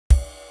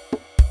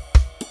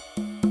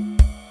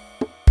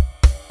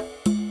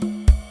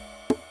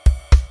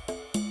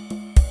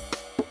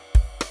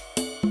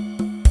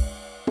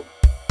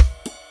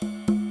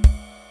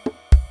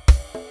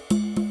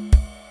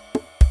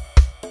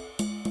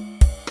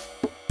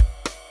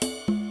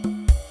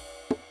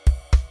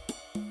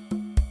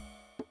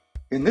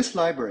In this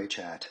library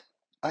chat,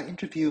 I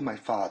interview my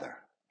father,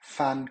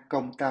 Phan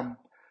Công Tâm,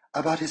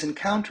 about his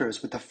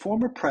encounters with the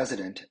former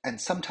president and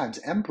sometimes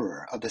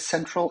emperor of the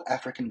Central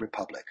African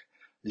Republic,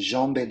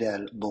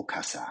 Jean-Bédel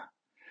Bokassa.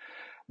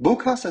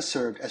 Bokassa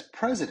served as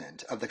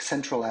president of the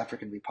Central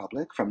African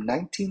Republic from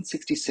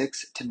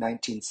 1966 to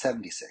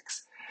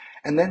 1976,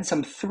 and then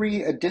some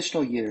 3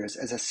 additional years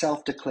as a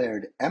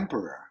self-declared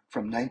emperor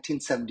from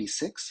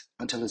 1976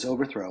 until his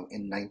overthrow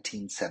in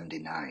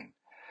 1979.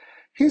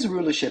 His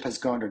rulership has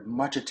garnered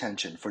much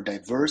attention for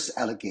diverse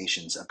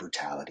allegations of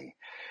brutality,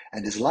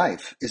 and his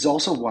life is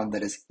also one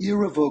that is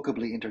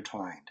irrevocably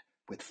intertwined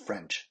with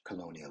French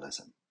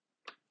colonialism.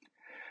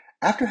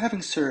 After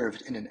having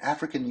served in an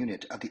African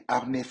unit of the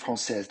Armée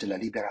Française de la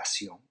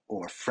Libération,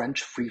 or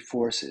French Free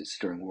Forces,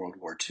 during World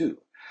War II,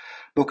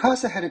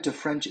 Bokassa headed to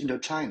French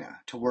Indochina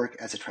to work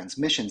as a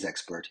transmissions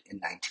expert in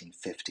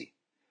 1950.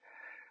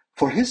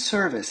 For his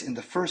service in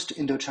the First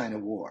Indochina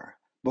War,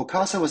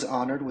 Bokassa was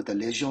honored with the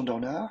Légion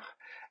d'honneur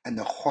and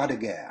the Croix de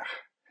Guerre.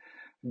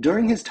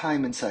 During his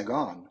time in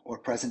Saigon, or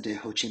present-day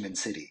Ho Chi Minh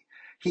City,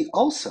 he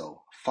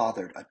also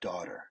fathered a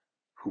daughter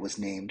who was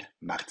named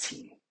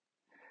Martine.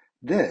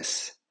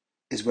 This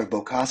is where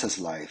Bokassa's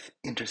life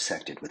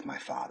intersected with my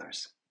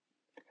father's.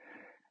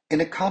 In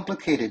a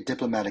complicated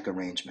diplomatic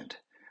arrangement,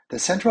 the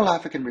Central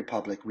African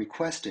Republic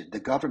requested the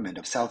government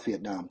of South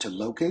Vietnam to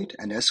locate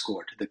and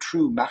escort the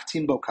true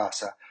Martine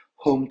Bokassa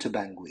home to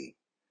Bangui.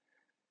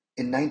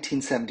 In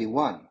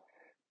 1971,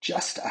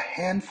 just a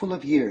handful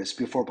of years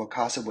before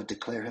Bokassa would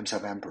declare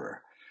himself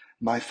emperor,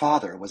 my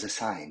father was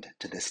assigned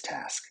to this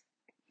task.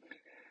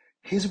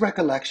 His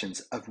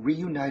recollections of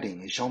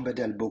reuniting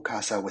Jean-Bédel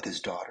Bokassa with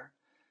his daughter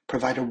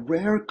provide a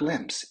rare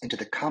glimpse into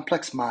the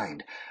complex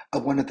mind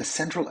of one of the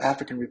Central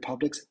African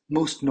Republic's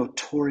most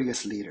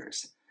notorious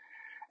leaders.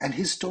 And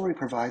his story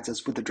provides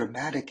us with a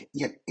dramatic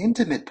yet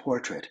intimate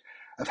portrait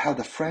of how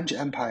the French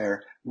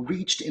Empire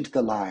reached into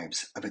the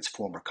lives of its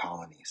former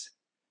colonies.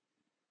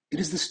 It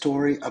is the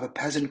story of a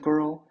peasant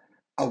girl,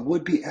 a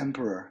would-be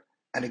emperor,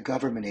 and a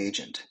government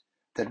agent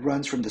that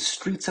runs from the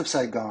streets of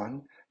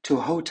Saigon to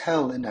a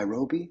hotel in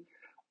Nairobi,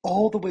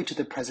 all the way to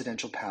the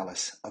presidential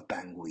palace of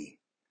Bangui.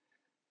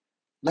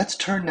 Let's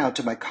turn now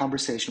to my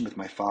conversation with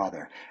my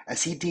father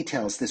as he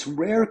details this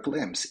rare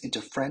glimpse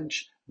into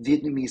French,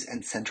 Vietnamese,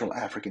 and Central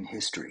African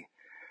history,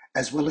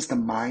 as well as the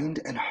mind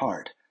and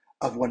heart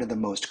of one of the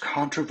most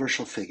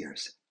controversial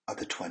figures of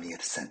the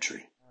 20th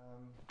century.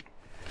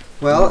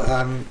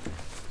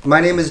 My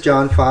name is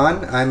John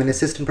Phan. I'm an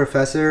assistant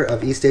professor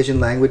of East Asian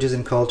languages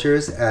and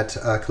cultures at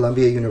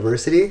Columbia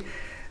University,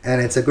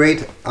 and it's a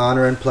great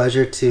honor and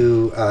pleasure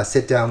to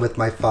sit down with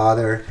my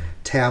father,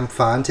 Tam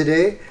Phan,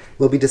 today.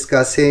 We'll be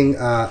discussing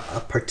a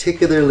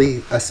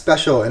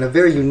special and a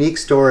very unique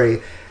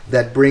story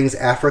that brings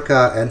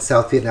Africa and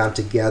South Vietnam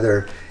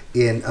together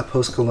in a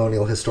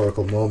post-colonial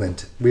historical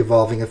moment,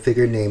 revolving a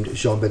figure named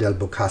Jean-Bédel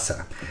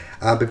Bokassa.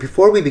 But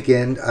before we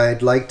begin,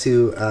 I'd like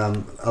to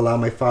allow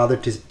my father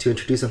to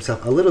introduce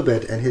himself a little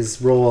bit and his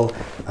role,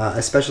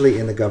 especially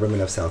in the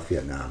government of South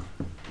Vietnam.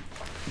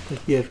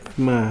 Yes,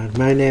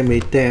 my name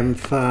is Tam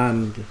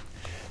Phan,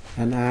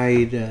 and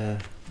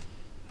I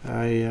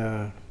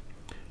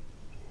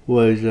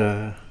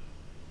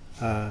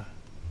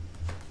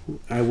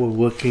was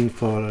working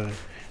for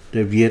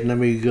the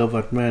Vietnamese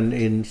government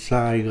in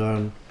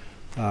Saigon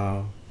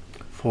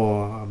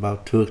for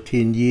about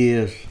 13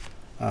 years.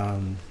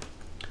 The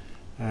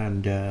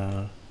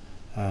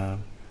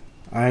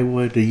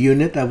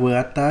unit I was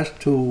attached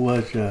to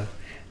was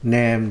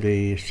named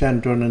the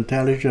Central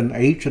Intelligence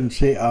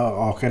Agency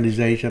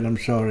Organization,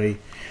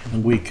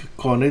 and we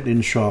call it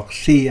in short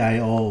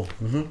CIO.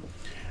 Mm-hmm.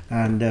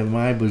 And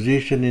my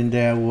position in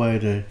there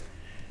was,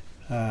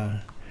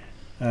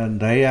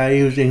 and they are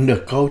using the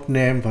code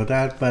name for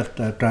that, but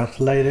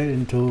translated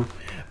into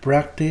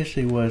practice,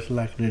 it was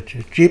like the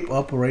chief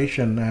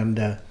operation,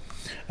 and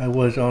I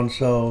was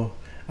also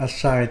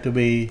assigned to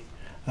be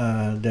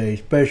the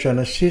special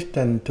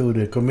assistant to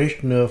the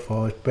commissioner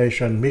for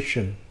special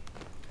mission.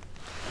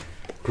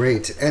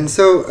 Great. And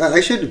so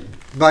I should,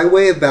 by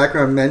way of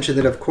background, mention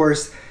that, of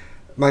course,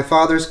 my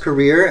father's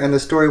career and the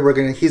story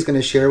he's going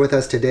to share with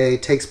us today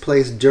takes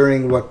place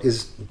during what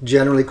is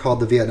generally called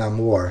the Vietnam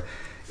War,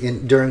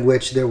 during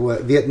which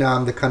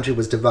Vietnam, the country,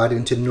 was divided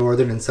into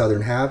northern and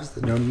southern halves.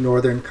 The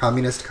northern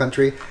communist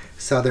country,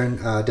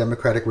 southern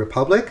democratic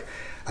republic.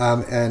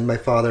 And my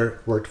father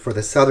worked for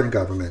the southern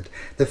government.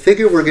 The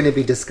figure we're going to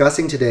be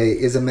discussing today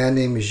is a man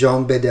named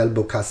Jean-Bédel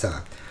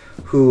Bokassa,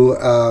 who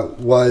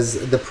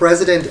was the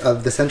president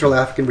of the Central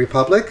African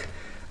Republic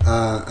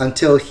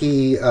until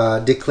he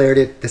declared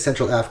it the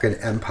Central African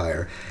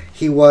Empire.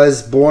 He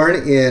was born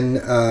in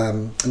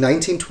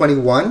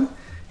 1921.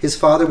 His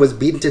father was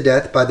beaten to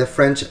death by the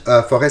French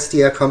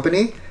Forestier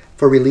Company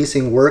for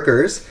releasing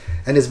workers,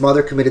 and his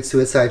mother committed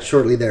suicide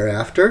shortly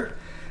thereafter.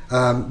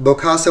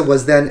 Bokassa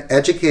was then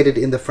educated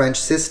in the French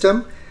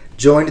system,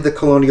 joined the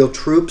colonial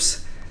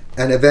troops,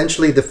 and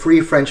eventually the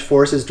Free French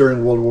Forces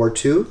during World War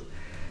II.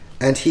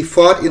 And he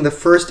fought in the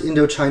First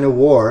Indochina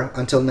War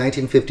until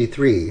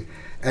 1953,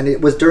 And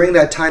it was during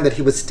that time that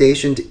he was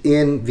stationed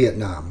in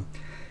Vietnam.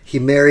 He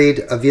married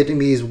a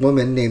Vietnamese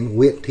woman named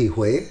Nguyễn Thị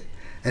Huế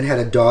and had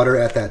a daughter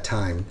at that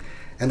time.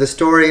 And the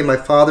story my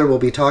father will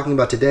be talking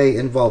about today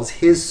involves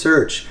his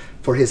search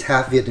for his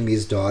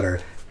half-Vietnamese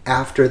daughter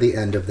after the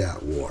end of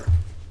that war.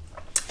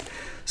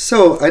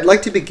 So I'd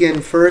like to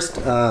begin first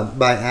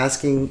by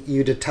asking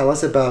you to tell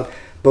us about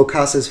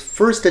Bokassa's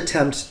first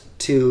attempt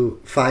to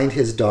find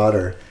his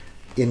daughter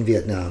in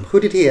Vietnam. Who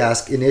did he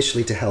ask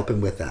initially to help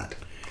him with that?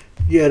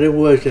 Yeah, it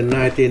was in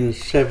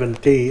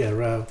 1970,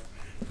 around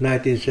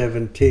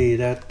 1970,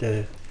 that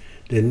the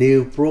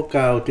news broke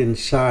out in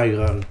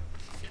Saigon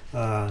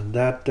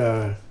that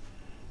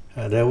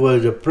there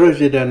was a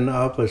president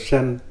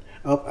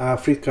of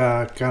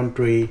Africa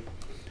country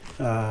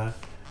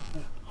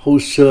who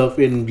served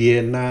in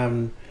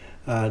Vietnam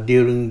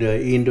during the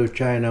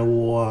Indochina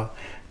War,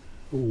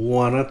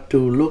 wanted to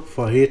look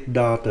for his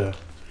daughter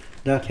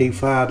that his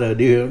father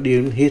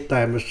during his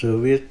time of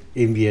service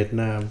in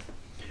Vietnam.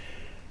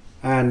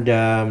 And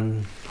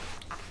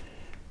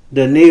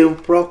the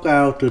news broke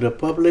out to the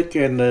public,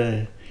 and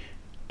the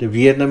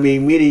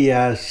Vietnamese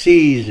media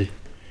seized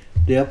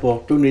the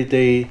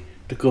opportunity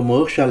to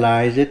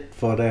commercialize it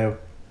for their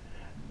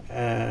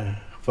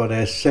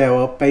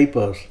sale of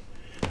papers.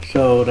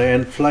 So they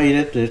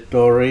inflated the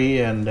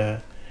story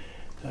and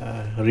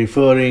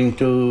referring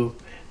to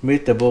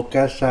Mr.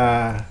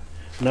 Bokassa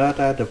not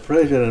as the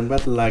president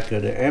but like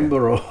the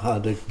emperor or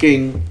the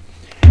king,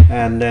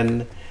 and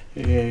then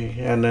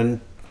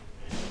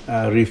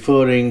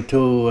referring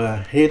to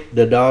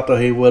the daughter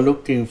he was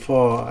looking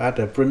for as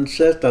a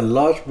princess, the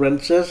lost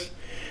princess.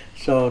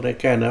 So they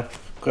kind of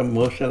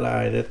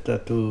commercialized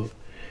it to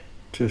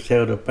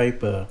sell the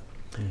paper.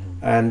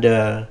 Mm-hmm. And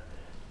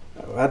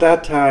at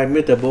that time,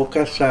 Mr.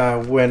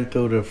 Bokassa went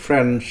to the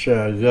French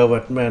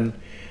government,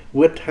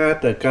 which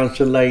had a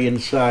consulate in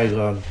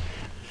Saigon,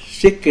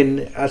 seeking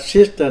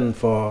assistance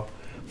for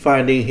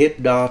finding his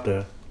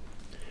daughter.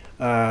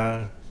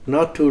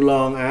 Not too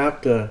long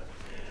after,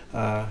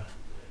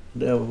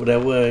 they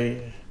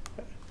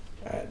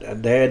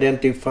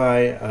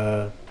identified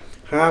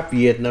half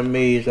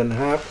Vietnamese and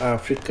half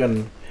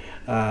African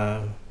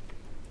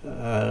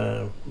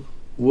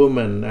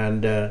woman,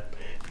 and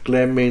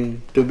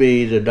claiming to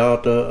be the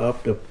daughter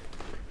of the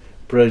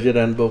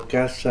President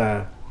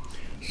Bokassa.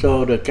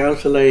 So the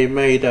consulate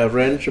made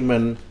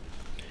arrangement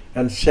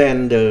and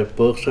sent the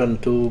person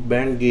to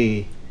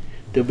Bangui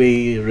to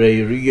be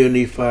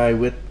reunified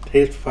with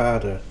his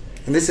father.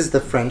 And this is the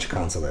French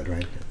consulate,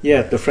 right?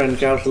 Yeah, the French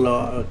council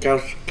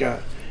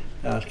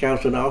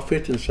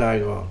office in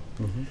Saigon.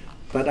 Mm-hmm.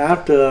 But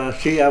after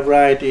she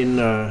arrived in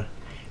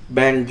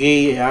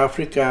Bangui,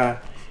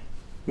 Africa,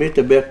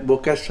 Mr.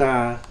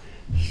 Bokassa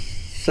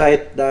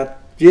said that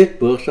this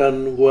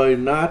person was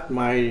not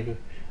my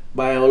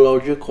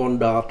biological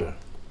daughter.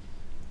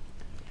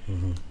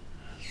 Mm-hmm.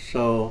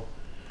 So,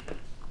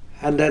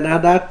 and then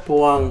at that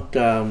point,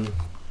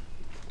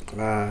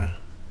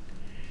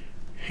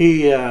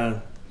 he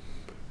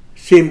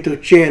seemed to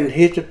change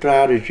his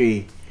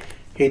strategy.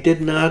 He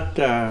did not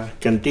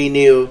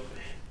continue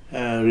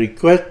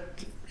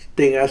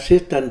requesting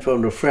assistance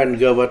from the French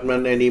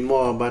government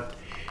anymore, but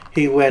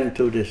he went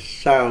to the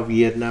South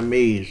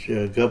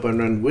Vietnamese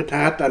government, which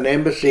had an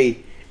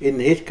embassy in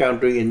his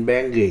country in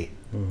Bangui.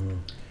 Mm-hmm.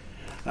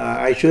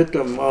 I should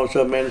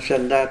also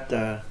mention that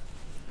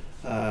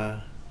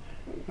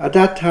at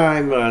that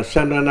time,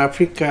 Southern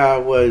Africa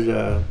was,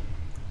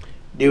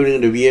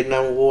 during the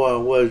Vietnam War,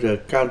 was a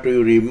country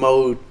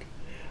remote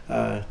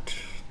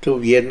to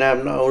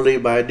Vietnam, not only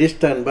by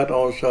distance, but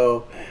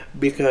also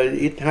because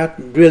it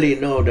had really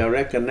no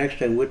direct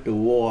connection with the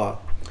war.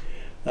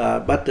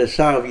 But the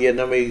South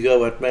Vietnamese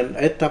government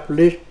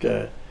established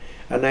an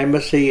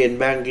embassy in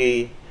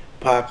Bangui,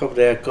 part of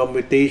their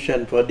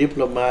competition for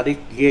diplomatic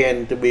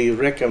gain to be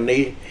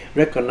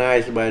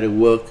recognized by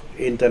the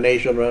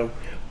international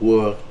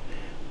work.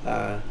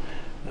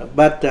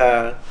 But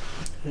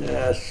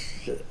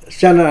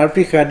Southern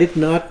Africa did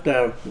not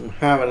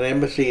have an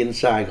embassy in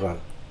Saigon.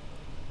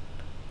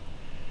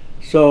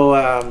 So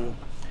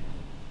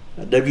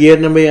the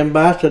Vietnamese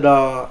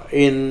ambassador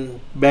in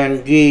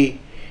Bangui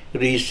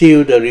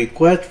received a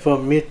request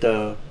from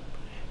Mr.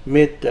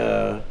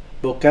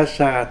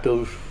 Bokassa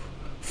to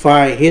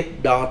find his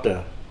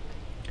daughter.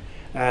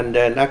 And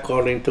then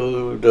according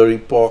to the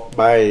report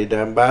by the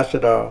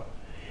ambassador,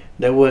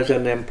 there was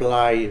an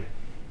implied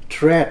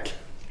threat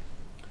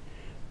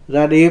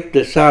that if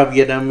the South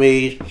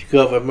Vietnamese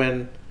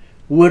government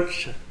would,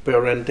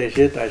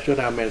 parenthesis, I should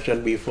have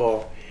mentioned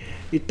before,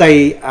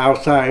 stay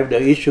outside the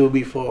issue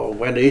before.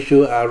 When the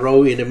issue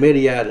arose in the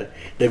media,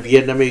 the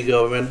Vietnamese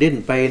government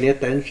didn't pay any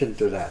attention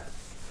to that.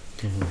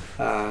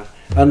 Mm-hmm.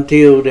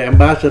 Until the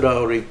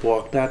ambassador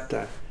report that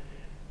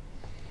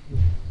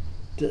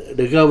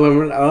the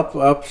government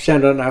of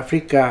Central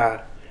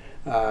Africa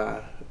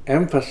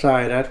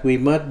emphasized that we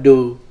must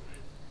do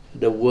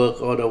the work,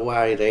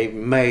 otherwise they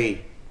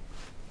may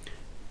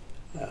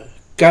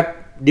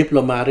cut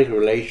diplomatic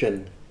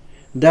relations.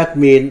 That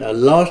means a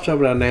loss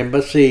of an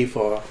embassy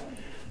for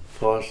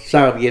for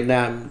South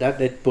Vietnam,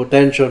 that is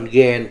potential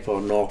gain for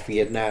North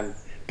Vietnam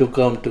to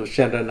come to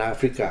Central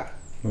Africa.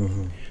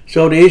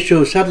 So the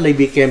issue suddenly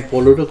became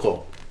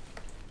political.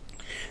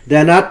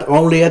 Then not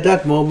only at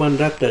that moment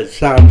that the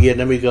South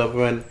Vietnamese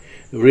government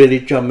really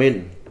jumped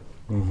in.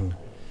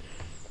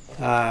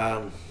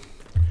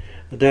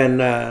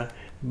 Then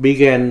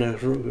began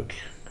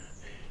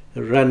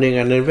running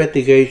an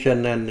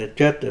investigation, and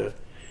just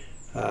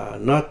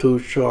not too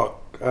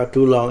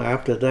long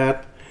after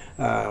that,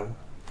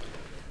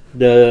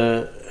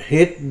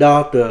 his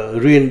daughter,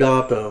 real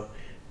daughter,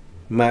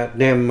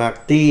 named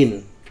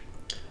Martine,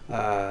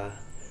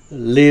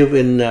 live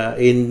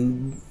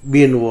in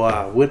Bien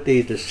Hoa, which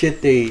is the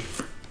city,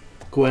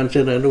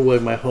 coincidentally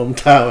with my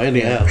hometown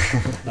anyhow.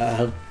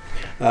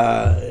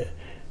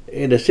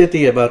 In the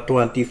city about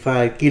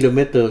 25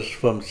 kilometers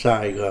from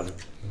Saigon.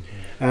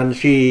 And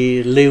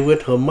she lived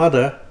with her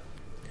mother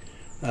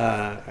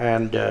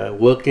and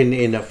working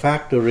in a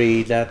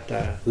factory that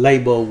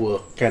labor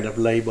work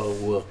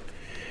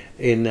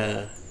in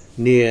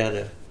near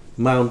the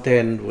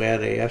mountain where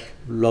they have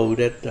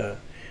loaded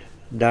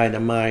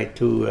dynamite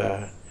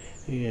to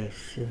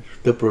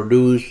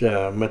produce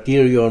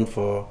material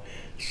for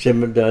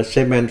the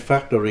cement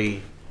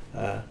factory.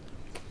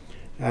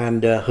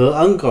 And her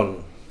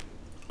uncle,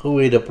 who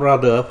is the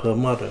brother of her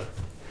mother,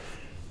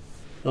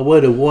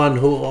 were the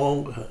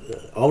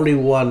only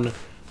one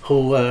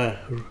who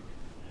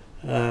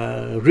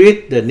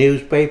read the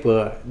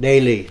newspaper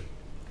daily.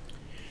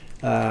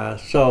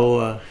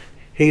 So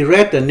he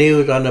read the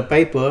news on the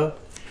paper,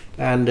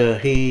 and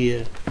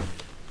he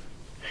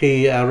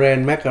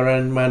arranged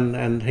arrangement,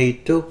 and he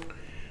took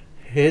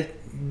his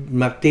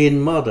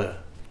Martine mother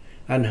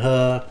and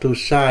her to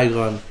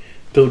Saigon,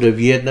 to the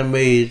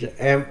Vietnamese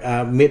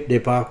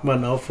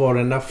Department of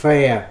Foreign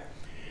Affairs.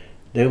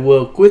 They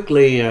were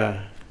quickly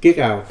kicked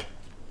out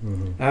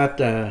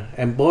at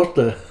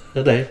ambassador.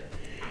 They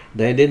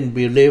didn't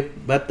believe.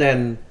 But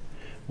then,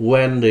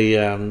 when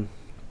the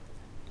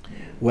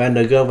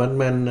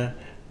government,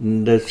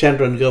 the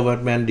central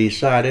government,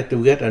 decided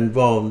to get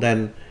involved,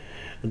 then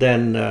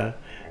the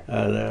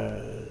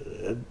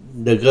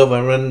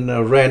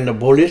government ran a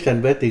police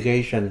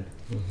investigation.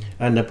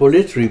 And the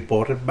police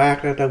reported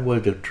back that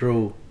was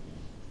true,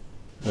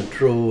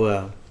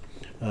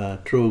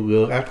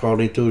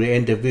 according to the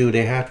interview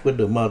they had with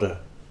the mother.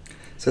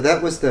 So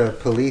that was the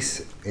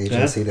police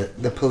agency.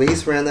 That the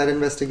police ran that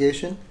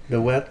investigation?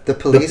 The what? The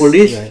police? The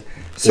police. Right.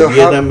 So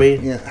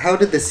Vietnamese. how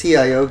did the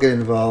CIO get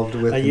involved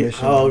with the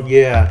mission? Oh,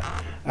 yeah.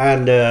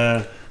 And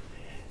the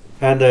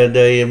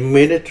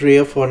Ministry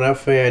of Foreign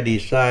Affairs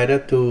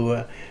decided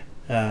to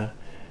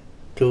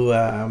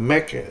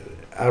make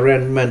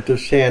arrangement to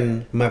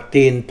send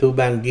Martine to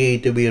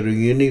Bangui to be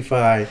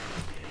reunified.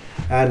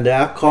 And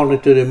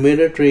according to the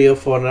Ministry of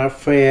Foreign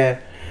Affairs,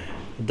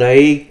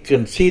 they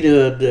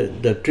considered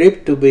the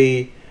trip to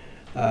be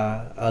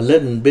a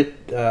little bit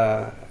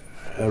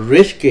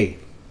risky.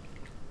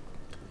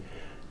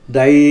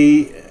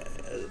 They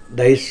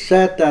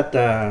said that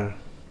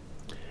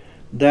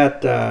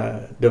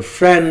the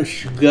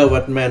French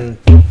government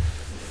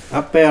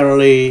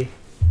apparently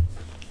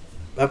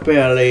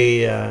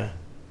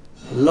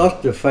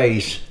lost the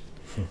face,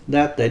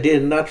 that they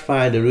did not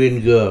find the real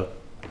girl,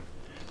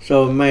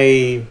 so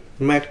may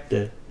make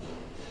the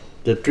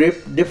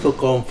trip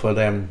difficult for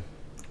them,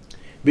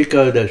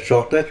 because the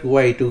shortest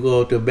way to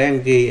go to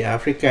Bangui,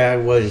 Africa,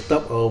 was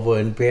stop over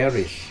in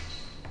Paris,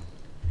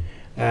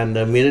 and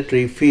the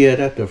military feared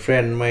that the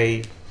French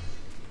may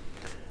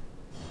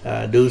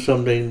do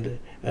something,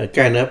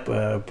 kind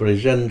of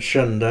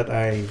presumption that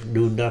I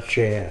do not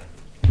share.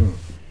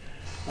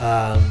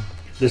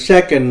 The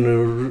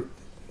second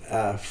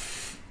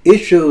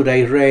issue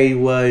they raised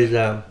was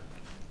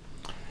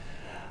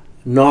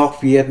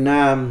North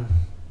Vietnam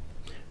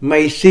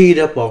may see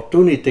the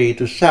opportunity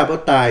to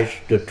sabotage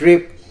the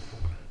trip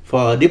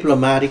for a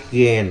diplomatic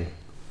gain.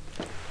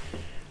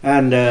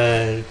 And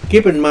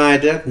keep in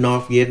mind that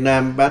North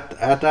Vietnam, but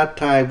at that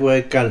time,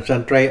 were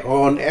concentrate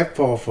on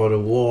effort for the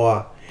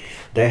war.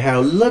 They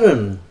have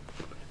little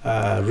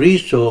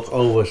resource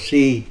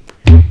overseas,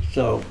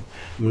 so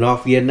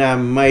North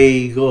Vietnam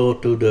may go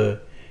to the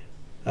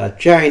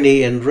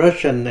Chinese and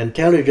Russian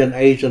intelligence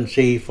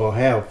agency for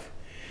help,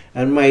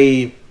 and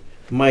may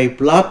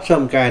plot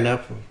some kind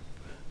of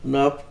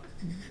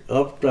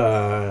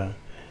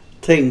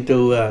thing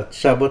to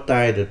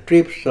sabotage the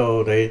trip.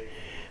 So they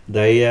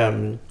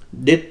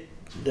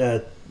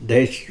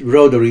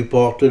wrote a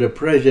report to the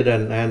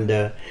president,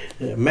 and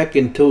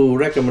making two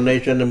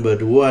recommendations. Number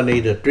one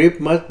is the trip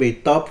must be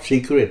top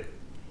secret.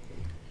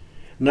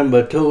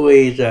 Number two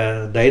is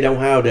they don't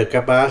have the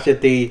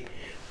capacity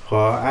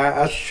for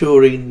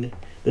assuring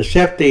the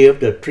safety of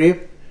the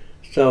trip,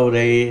 so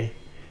they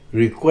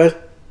request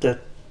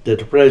that the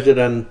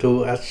president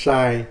to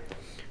assign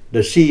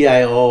the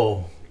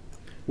CIO,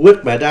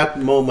 which by that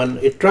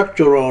moment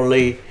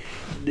structurally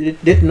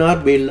did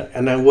not be,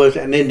 and it was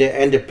an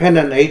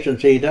independent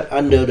agency that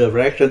under the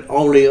direction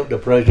only of the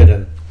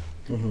president.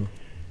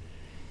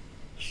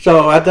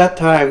 So at that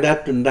time,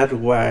 that's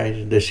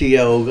why the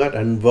CIO got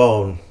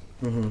involved.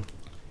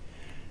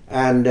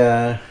 And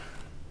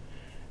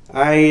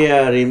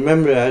I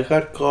remember I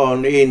got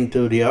called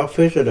into the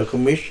office of the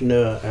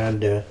commissioner,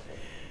 and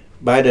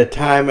by the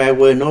time I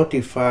was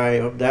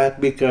notified of that,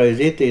 because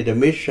it is a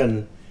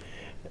mission,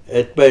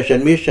 a special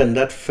mission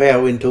that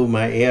fell into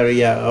my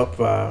area of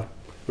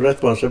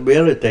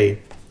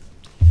responsibility.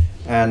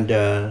 And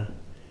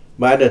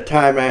by the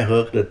time I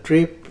heard the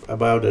trip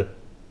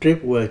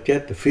was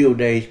just a few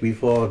days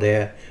before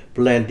their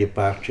planned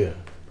departure.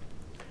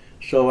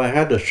 So I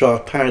had a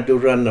short time to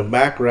run a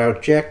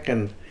background check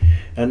and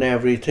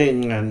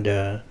everything, and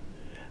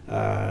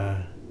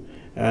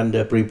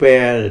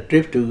prepare the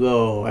trip to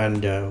go.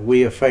 And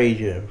we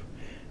faced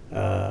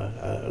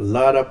a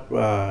lot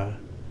of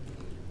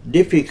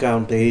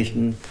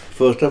difficulties.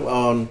 First of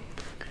all,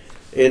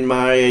 in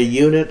my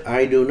unit,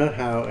 I do not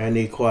have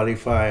any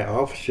qualified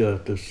officer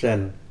to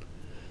send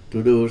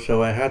to do,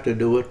 so I had to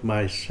do it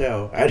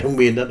myself. I don't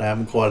mean that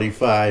I'm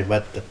qualified,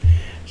 but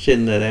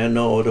since there are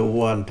no other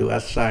one to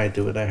assign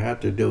to it, I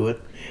had to do it.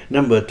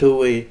 Number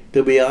two,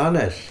 to be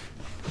honest,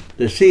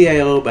 the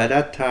CIO by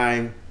that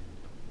time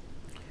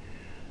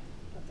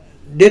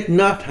did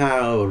not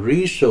have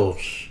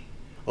resource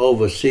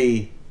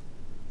overseas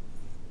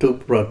to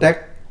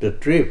protect the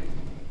trip,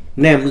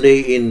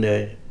 namely in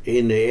the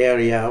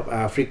area of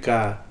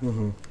Africa.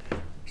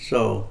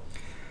 So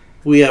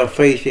we are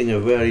facing a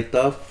very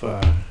tough.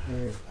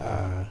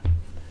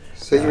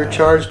 So you were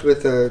charged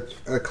with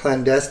a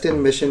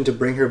clandestine mission to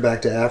bring her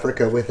back to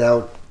Africa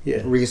without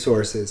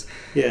resources.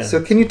 Yeah.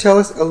 So can you tell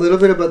us a little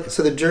bit about?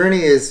 So the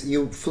journey is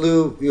you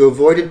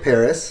avoided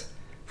Paris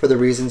for the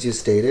reasons you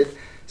stated.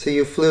 So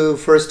you flew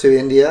first to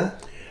India.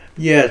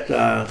 Yes,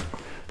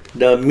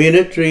 the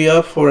Ministry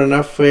of Foreign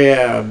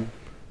Affairs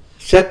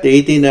set the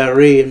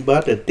itinerary and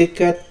bought a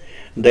ticket.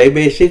 They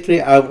basically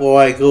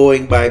avoid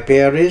going by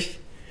Paris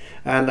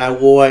and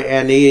avoid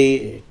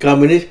any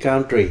communist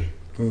country.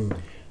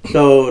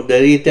 So the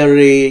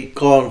itinerary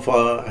called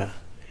for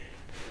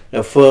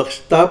the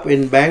first stop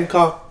in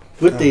Bangkok,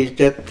 which is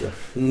just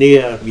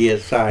near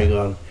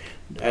Saigon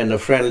and a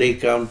friendly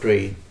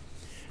country.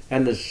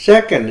 And the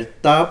second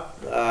stop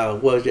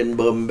was in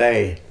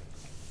Bombay,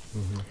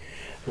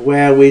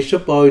 where we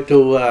supposed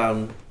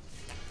to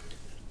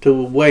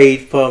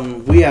wait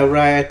from.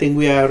 I think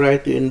we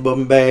arrived in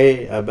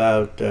Bombay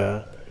about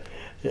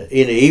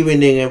in the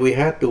evening, and we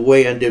had to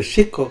wait until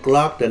 6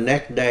 o'clock the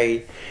next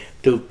day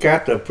to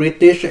catch a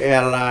British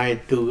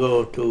airline to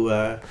go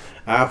to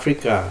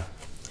Africa,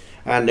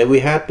 and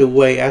we had to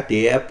wait at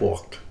the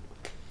airport.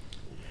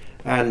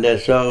 And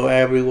so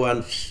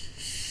everyone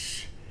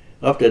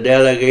of the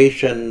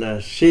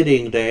delegation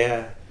sitting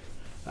there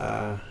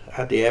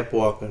at the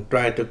airport and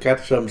trying to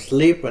catch some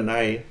sleep, and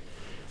I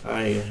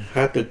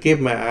had to keep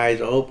my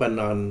eyes open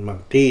on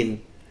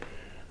Martine.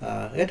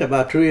 At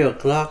about 3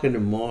 o'clock in the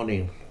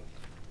morning,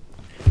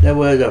 there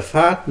was a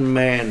fat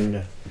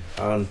man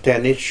on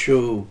tennis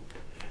shoe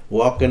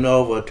walking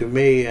over to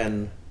me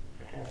and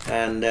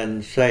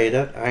then say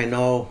that I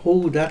know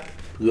who that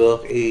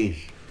girl is.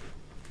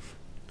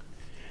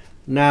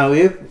 Now,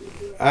 if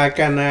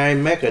I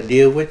make a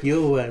deal with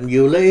you, and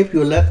if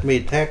you let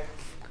me take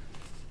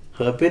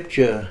her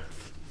picture,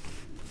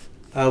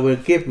 I will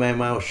keep my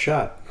mouth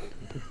shut.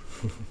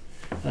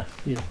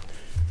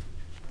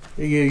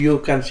 You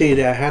can see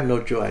that I had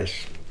no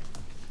choice.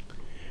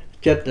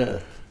 Just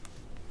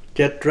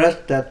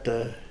trust that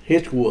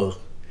his work.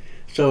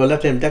 So I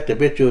let him take the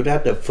picture.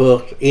 That's the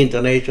first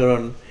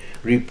international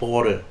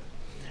reporter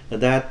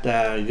that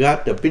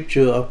got the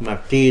picture of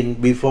Martine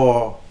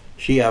before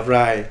she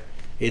arrived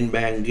in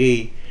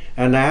Bangui.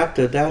 And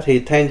after that, he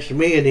thanks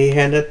me and he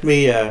handed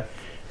me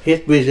his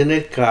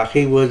business card.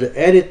 He was the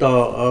editor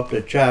of the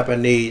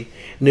Japanese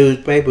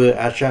newspaper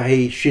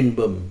Asahi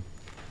Shimbun.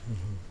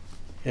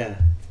 Yeah.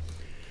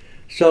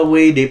 So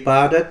we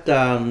departed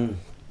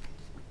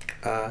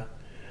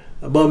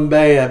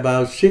Bombay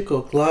about 6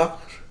 o'clock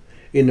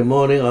in the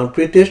morning on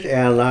British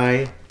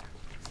Airlines,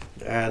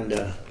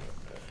 and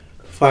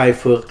 5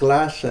 first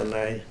class, and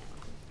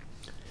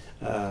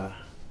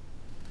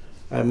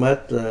I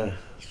must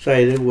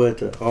say it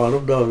was all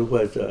of those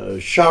was a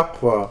shock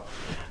for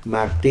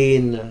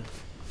Martine.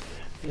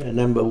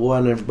 Number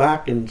one, and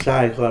back in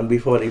Saigon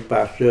before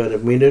departure, the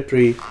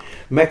military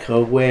make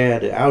her wear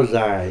the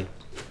outside,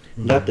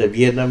 not the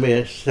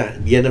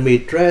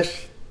Vietnamese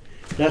dress.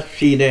 That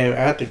she never,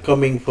 after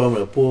coming from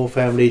a poor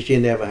family, she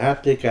never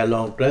had to take a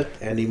long dress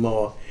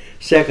anymore.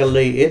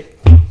 Secondly,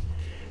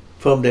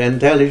 from the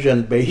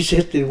intelligence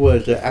basis, it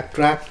was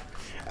attract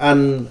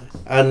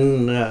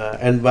uninvited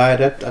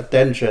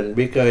attention,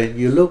 because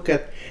you look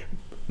at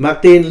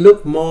Martine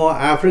looked more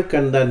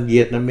African than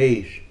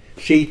Vietnamese.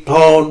 She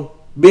tall,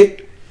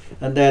 big,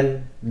 and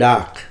then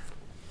dark.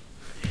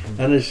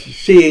 And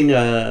seeing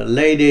a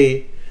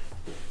lady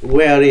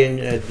wearing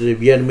the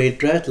Vietnamese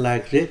dress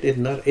like this,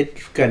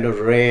 it's kind of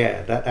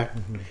rare. That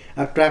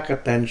attract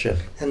attention.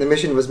 And the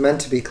mission was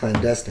meant to be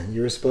clandestine.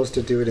 You were supposed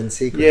to do it in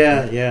secret.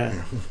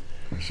 Yeah.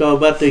 So,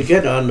 but they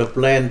get on the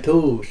plane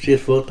too.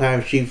 She's full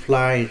time. She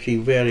flies. She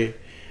very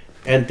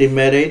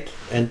intimidated,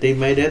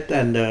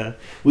 and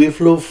we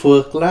flew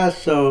first class.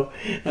 So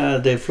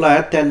the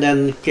flight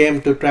attendant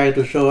came to try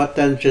to show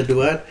attention to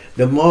her.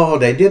 The more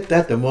they did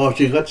that, the more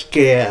she got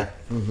scared,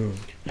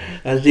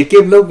 and she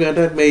kept looking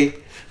at me.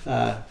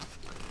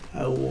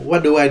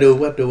 What do I do?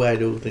 What do I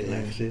do? Things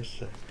like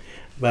this.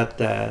 But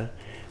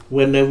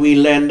when we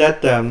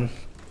landed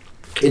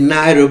in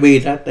Nairobi,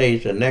 that day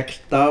is the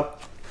next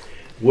stop,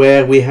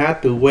 where we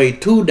had to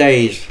wait 2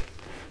 days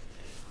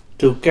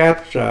to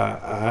catch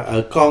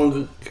a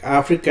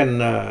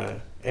African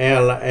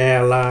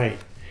airline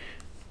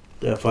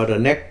for the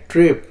next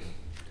trip.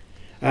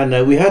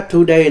 And we had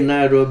 2 days in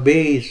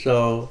Nairobi,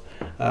 so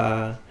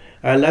I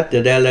let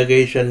the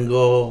delegation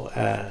go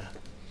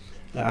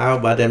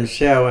out by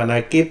themselves, and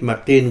I keep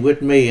Martine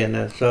with me,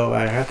 and so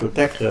I had to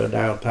take her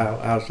downtown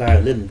outside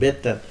a little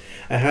bit. And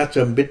I had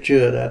some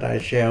picture that I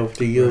share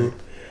to you,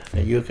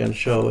 and you can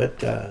show it,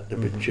 the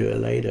picture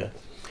later.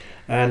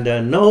 And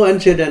no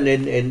incident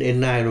in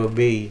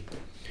Nairobi.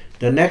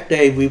 The next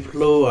day we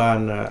flew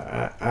on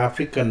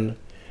African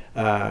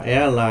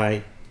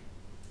airline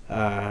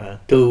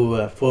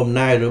from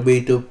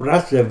Nairobi to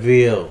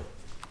Brazzaville.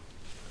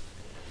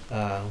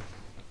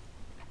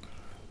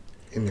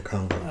 In the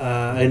Congo.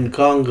 In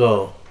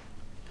Congo.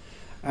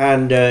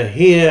 And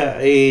here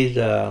is,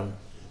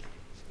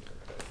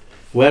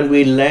 when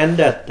we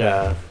landed,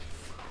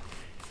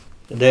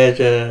 there's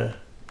a,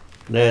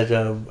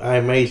 I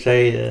may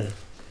say,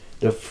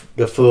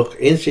 the first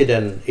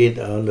incident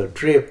on the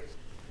trip.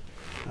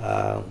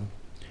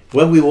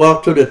 When we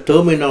walked to the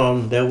terminal,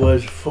 there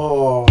was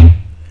 4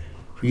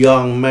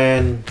 young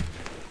men,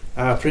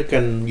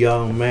 African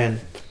young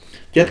men,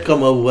 just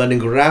come over and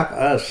grab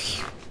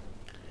us,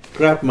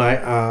 grab my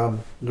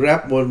arm,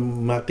 grab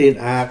one Martine's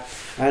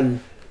arm,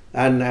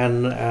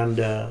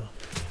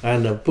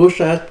 and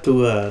push us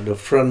to the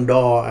front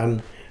door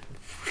and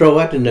throw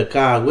us in the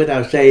car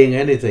without saying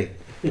anything.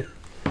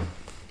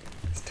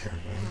 It's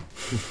terrible.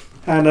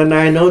 And then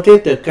I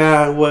noticed the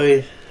car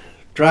was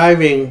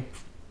driving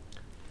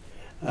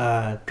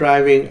out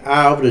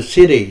of the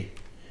city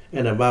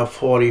in about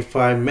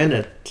 45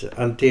 minutes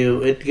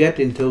until it get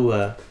into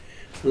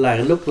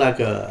look like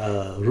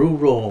a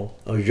rural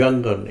or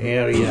jungle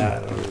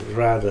area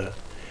rather,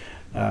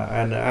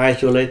 and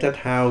isolated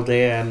house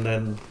there, and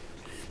then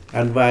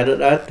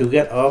invited us to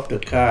get off the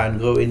car and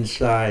go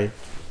inside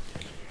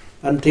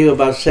until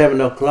about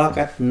 7 o'clock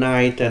at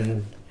night,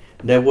 and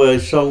there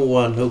was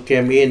someone who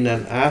came in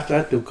and asked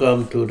us to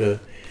come to the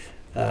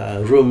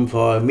room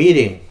for a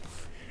meeting,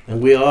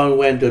 and we all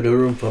went to the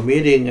room for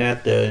meeting.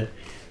 At the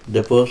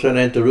person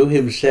introduced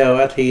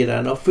himself, he is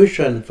an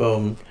official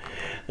from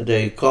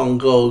the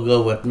Congo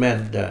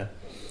government.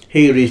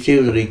 He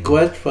received a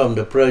request from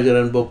the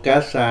President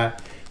Bokassa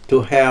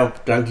to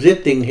help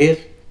transiting his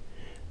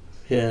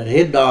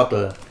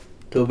daughter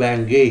to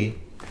Bangui.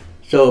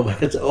 So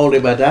it's only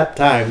by that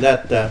time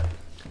that,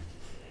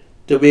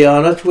 to be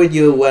honest with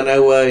you, when I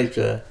was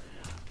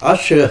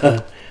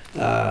ushered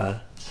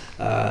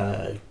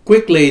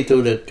quickly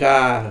to the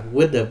car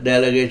with the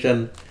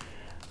delegation,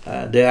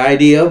 the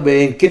idea of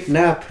being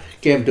kidnapped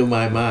came to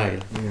my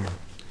mind. Yeah.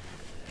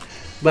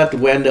 But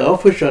when the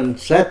official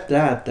said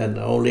that, and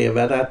only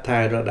about that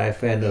time that I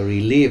felt a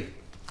relief,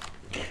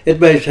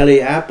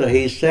 especially after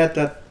he said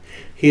that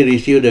he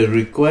received a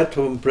request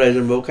from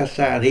President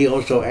Bokassa, and he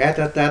also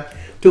added that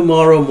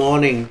tomorrow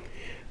morning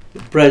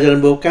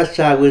President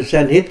Bokassa will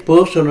send his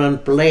personal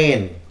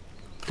plane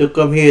to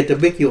come here to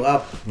pick you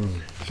up.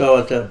 So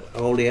it's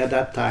only at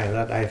that time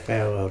that I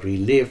felt a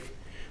relief.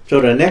 So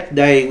the next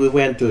day we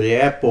went to the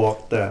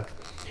airport.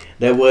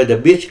 There were the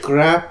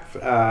Beechcraft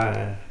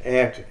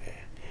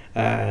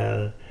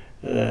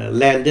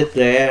landed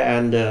there,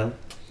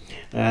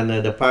 and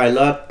the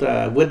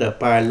pilot with the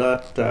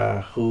pilot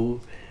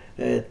who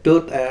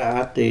stood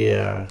at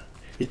the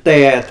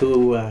there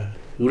to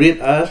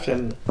greet us,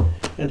 and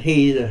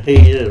he's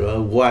a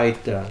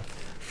white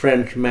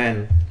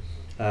Frenchman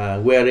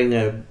wearing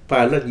a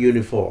pilot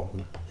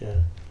uniform.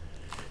 Yeah.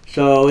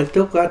 So it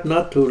took us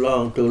not too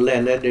long to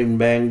land in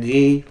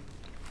Bangui,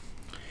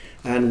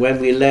 and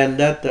when we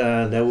landed,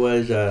 there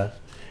was a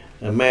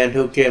man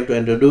who came to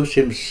introduce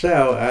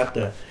himself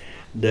as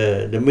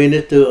the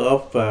Minister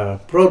of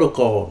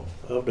Protocol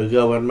of the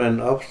government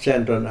of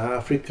Central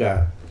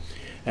Africa,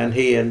 and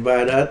he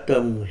invited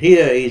us.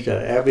 Here is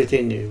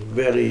everything is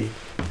very,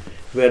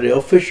 very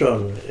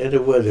official.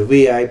 It was a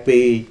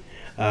VIP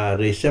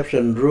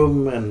reception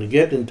room, and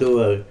get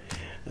into a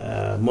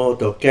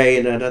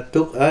motorcade, and that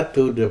took us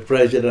to the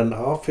President's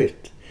office,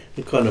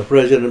 called the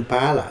President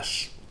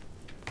Palace.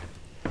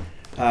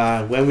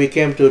 When we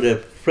came to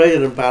the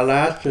President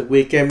Palace,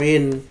 we came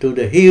into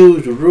the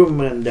huge room,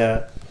 and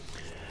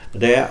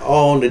there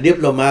all the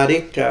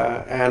diplomatic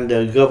and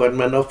the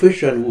government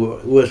officials who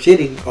were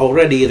sitting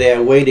already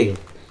there waiting.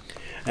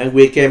 And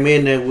we came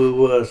in and we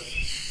were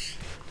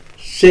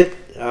sit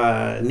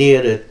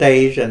near the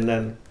stage, and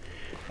then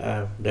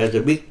there's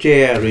a big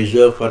chair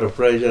reserved for the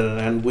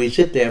president, and we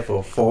sit there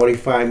for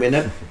 45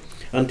 minutes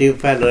until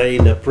finally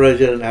the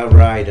president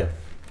arrived.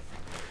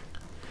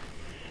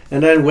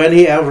 And then when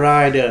he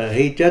arrived,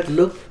 he just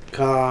looked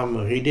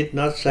calm. He did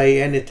not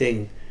say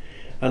anything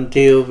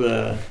until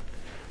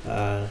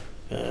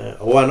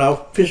one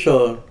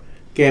official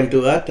came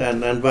to us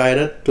and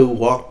invited us to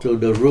walk to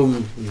the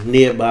room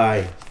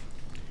nearby.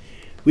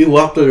 We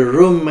walked to the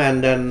room,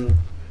 and then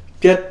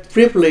just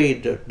briefly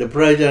the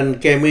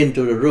president came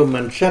into the room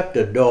and shut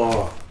the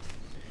door.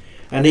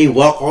 And he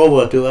walked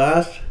over to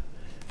us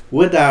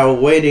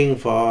without waiting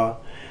for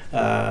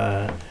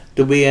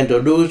to be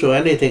introduced or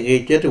anything.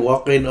 He just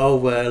walked in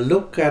over,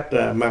 look at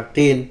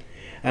Martine,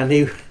 and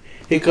he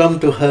come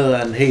to her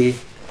and he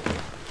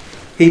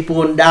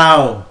pulled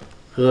down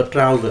her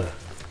trouser.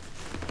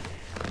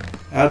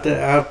 I'll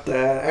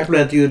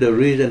explain to you the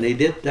reason he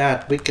did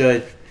that,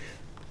 because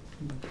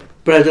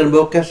President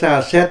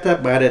Bokassa set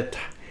up by the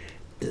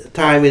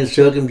time in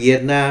Circum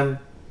Vietnam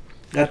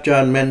that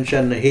John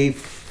mentioned.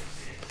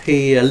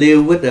 He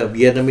lived with a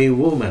Vietnamese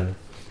woman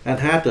and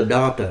had a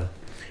daughter.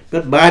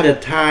 But by the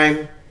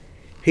time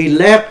he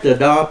left the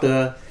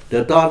daughter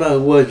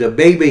was a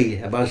baby,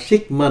 about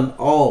 6 months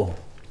old.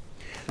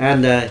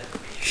 And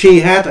she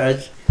had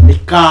a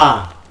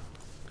scar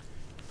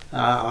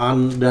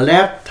on the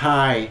left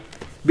thigh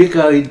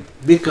because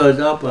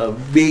of a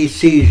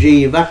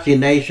BCG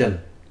vaccination.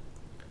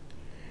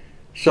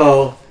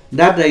 So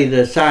that is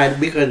the sign,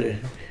 because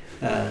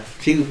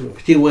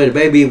she was a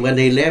baby when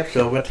he left,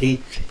 so but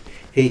he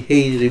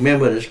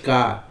remembered the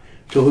scar.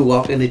 So he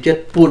walked and he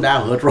just pulled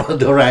out her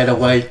trouser right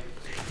away.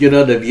 You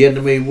know, the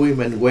Vietnamese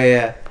women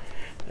wear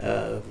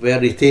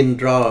very thin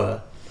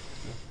drawers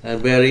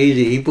and very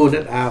easy. He pulled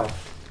it out.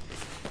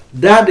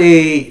 That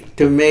is,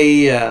 to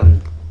me,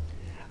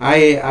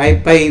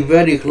 I pay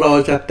very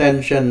close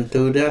attention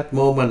to that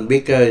moment,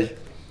 because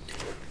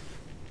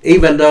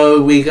even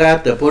though we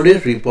got the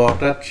police report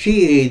that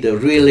she is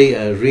really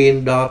a real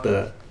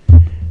daughter,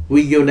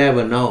 you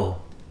never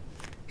know.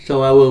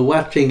 So I was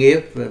watching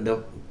if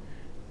the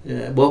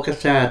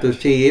Bokassa to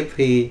see if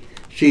she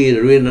is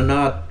real or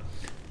not.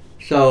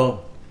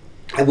 So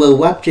I was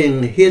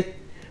watching his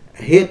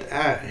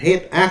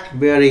act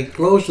very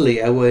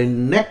closely. I was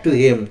next to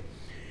him,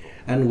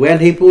 and when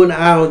he pulled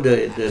out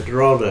the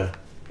trouser,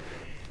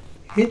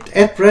 his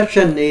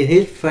expression in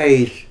his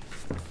face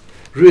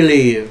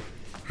really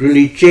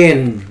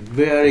changed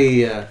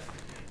very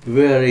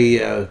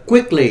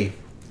quickly.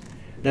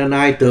 Then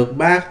I took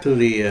back to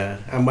the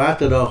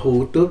ambassador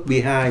who stood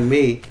behind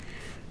me,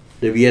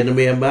 the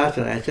Vietnamese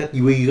ambassador. I said,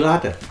 "We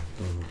got it."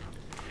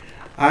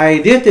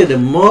 This is the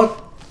most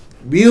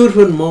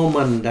beautiful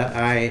moment that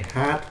I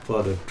had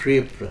for the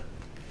trip,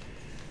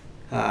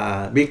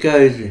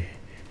 because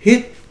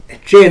his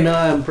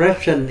general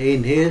impression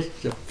in his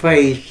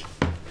face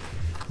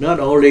not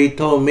only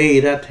told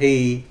me that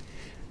he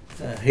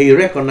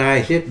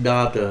recognized his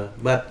daughter,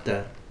 but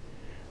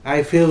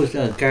I feel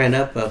a kind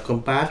of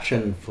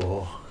compassion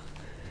for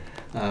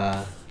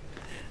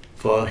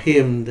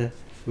him.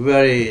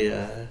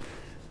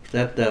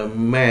 That the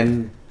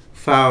man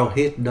found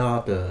his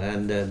daughter,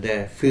 and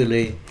the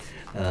really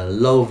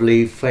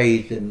lovely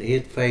face in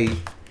his face,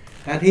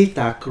 and he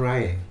started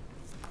crying.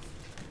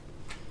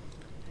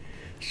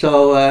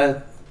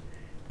 So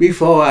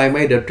before I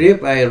made the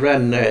trip, I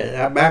ran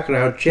a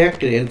background check.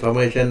 The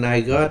information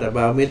I got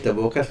about Mr.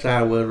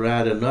 Bokassa was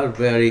rather not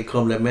very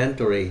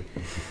complimentary,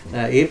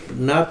 if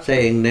not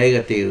saying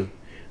negative.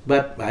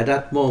 But by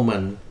that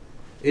moment,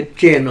 it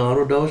changed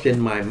all of those in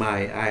my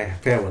mind. I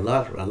felt a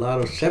lot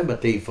of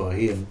sympathy for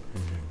him,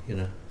 you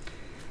know.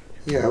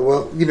 Yeah,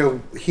 well, you know,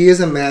 he is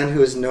a man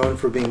who is known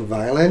for being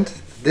violent.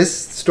 This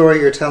story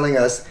you're telling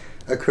us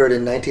occurred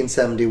in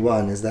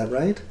 1971, is that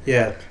right?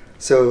 Yeah.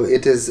 So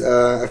it is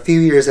a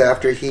few years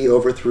after he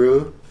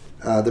overthrew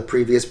the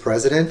previous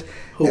president.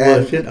 Who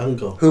was his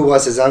uncle. Who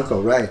was his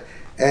uncle, right.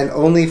 And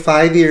only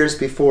 5 years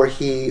before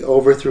he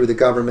overthrew the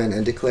government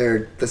and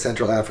declared the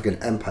Central African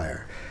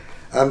Empire.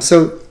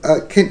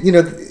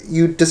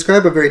 You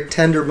describe a very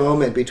tender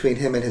moment between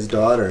him and his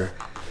daughter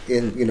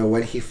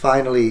when he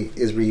finally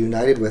is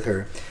reunited with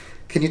her.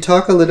 Can you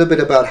talk a little bit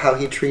about how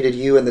he treated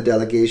you and the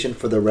delegation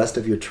for the rest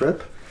of your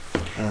trip?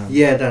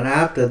 Then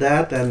after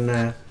that, then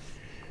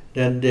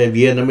the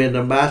Vietnamese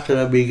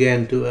ambassador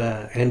began to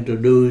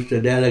introduce the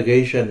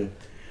delegation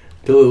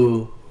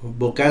to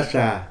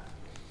Bokassa,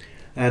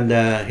 and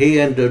he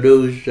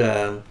introduced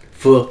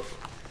Phước,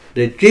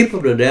 the chief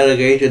of the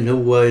delegation, who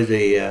was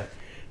the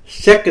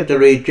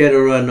Secretary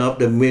General of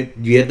the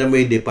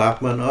Vietnamese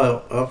Department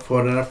of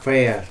Foreign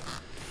Affairs,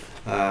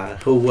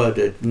 who was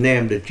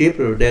named the chief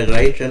of the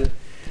delegation.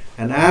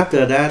 And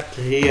after that,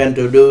 he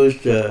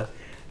introduced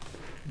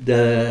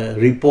the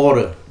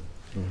reporter.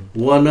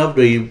 One of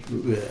the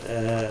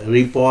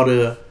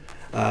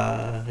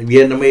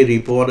Vietnamese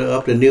reporter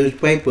of the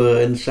newspaper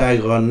in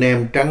Saigon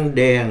named Trắng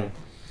Đen,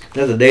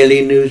 that's a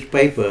daily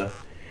newspaper.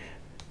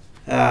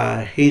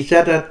 He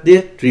said that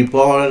this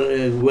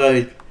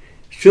reporter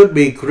should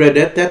be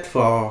credited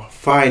for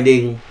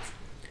finding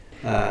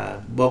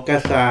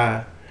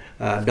Bokassa's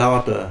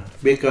daughter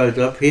because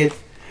of his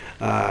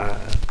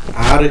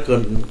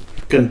article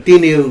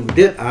continue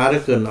this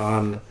article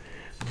on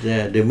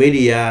the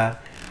media,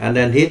 and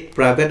then his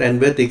private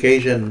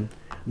investigation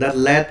that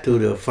led to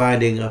the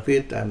finding of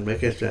it, and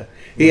because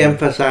he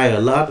emphasized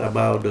a lot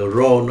about the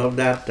role of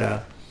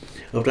that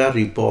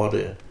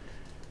reporter,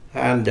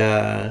 and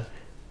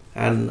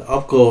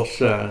of course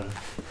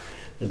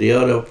the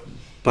other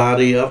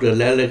party of the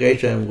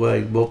delegation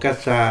was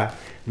Bokassa,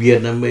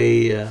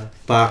 Vietnamese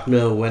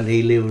partner when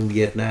he lived in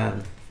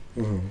Vietnam.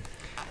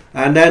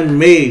 And then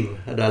me,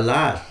 the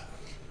last.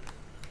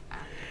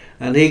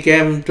 And he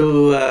came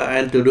to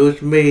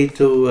introduce me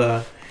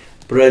to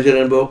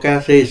President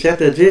Bokassa. He said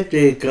that this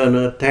is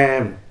Colonel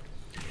Tam.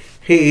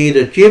 He is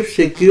the chief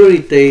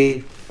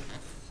security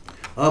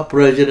of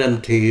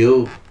President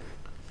Thieu.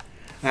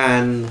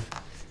 And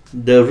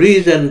the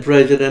reason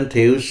President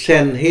Thieu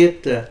sent his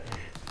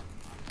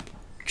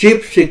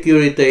chief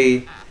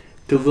security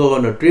to go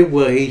on a trip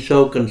where he's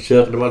so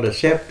concerned about the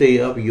safety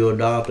of your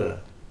daughter.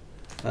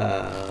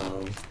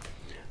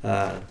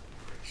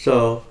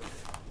 So,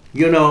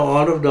 you know,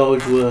 all of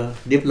those were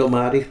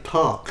diplomatic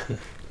talk.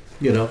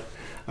 You know,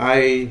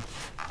 I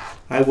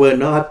were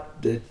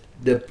not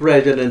the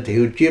president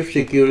who chief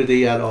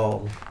security at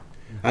all.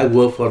 I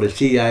work for the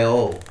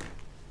CIO.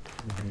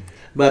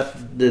 But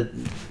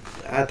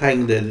I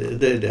think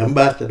the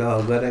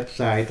ambassador got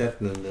excited.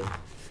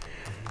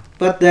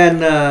 But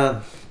then,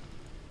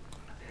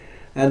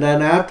 and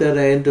then after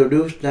they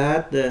introduced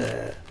that,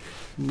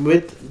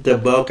 with the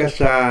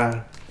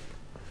Bokassa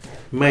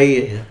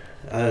made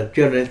a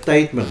general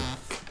statement.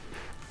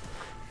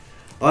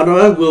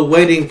 Otherwise, we're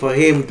waiting for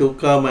him to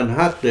come and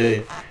hug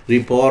the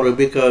reporter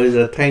because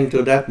thanks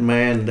to that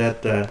man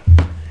that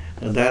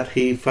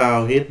he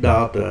found his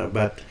daughter,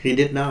 but he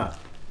did not.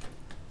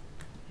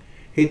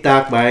 He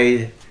talked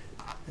by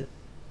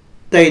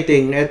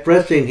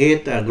expressing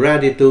his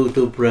gratitude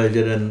to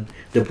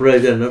the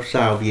president of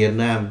South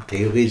Vietnam.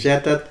 He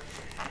said that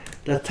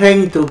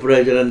thanks to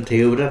President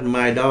Thieu that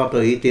my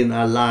daughter is in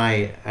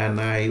alive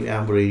and I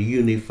am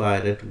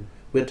reunified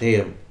with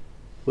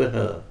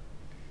her.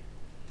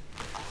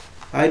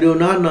 I do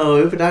not know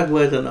if that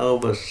was an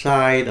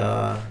oversight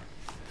or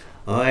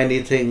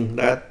anything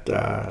that,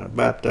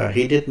 but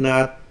he did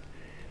not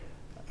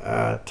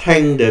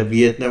thank the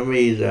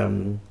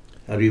Vietnamese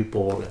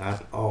reporter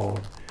at all.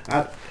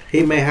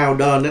 He may have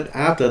done it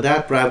after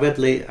that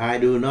privately, I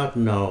do not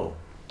know.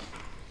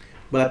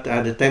 But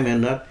at the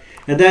time, not.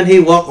 And then he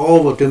walked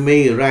over to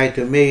me, right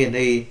to me, and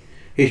he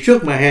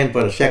shook my hand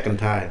for the second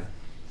time.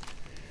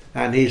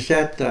 And he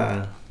said,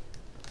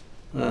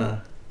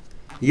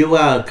 you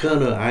are a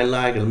colonel, I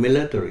like the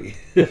military.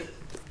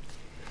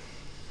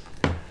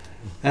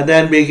 And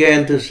then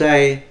began to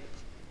say,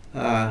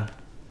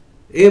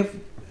 if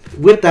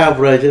without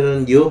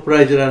president, your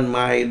president,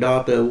 my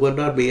daughter would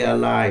not be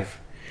alive.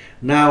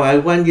 Now I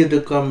want you to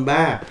come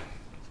back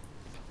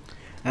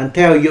and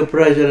tell your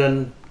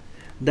president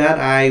that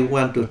I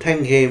want to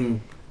thank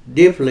him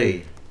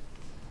deeply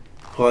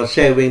for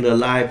saving the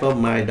life of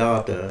my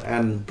daughter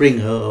and bring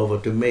her over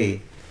to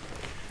me.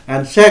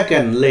 And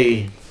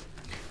secondly,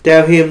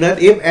 tell him that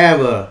if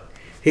ever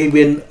he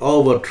been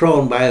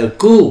overthrown by a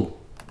coup,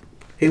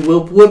 he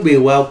would be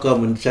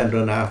welcome in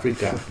Central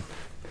Africa.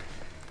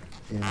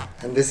 Yeah.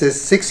 And this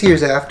is 6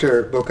 years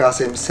after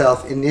Bokassa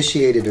himself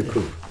initiated a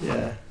coup.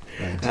 Yeah.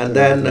 Right.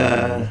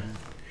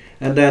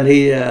 And then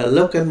he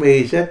looked at me.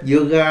 He said,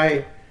 "You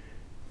guy,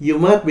 you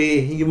must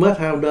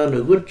have done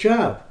a good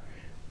job.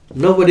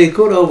 Nobody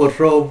could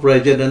overthrow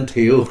President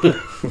Thieu,"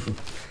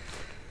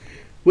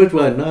 which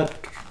was not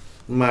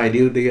my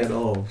duty at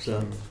all.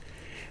 So,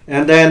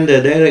 and then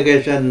the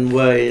delegation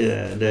was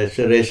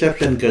the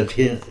reception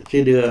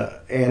considered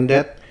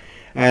ended,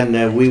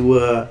 and we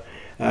were.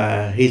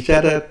 He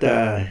said that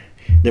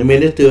the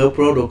Minister of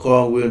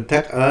Protocol will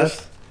take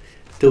us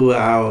to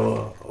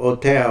our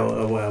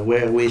hotel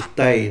where we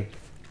stay.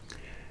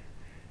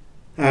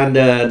 And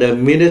the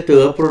Minister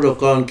of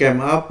Protocol came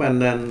up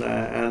and then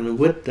and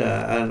with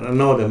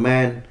another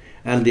man,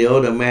 and the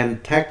other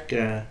man took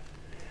the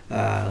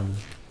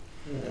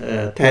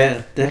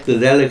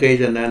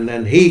delegation, and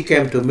then he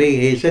came to me.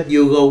 He said,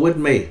 "You go with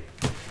me."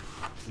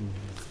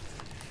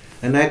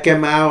 And I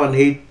came out, and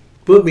he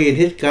put me in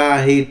his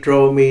car. He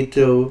drove me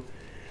to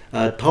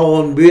a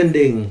tall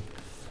building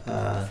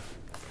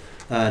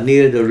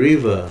near the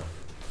river,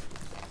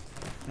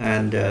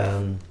 and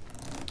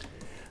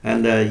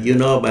you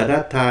know, by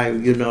that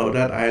time, you know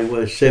that I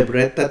was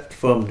separated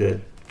from the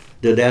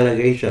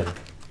delegation.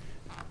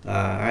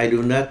 I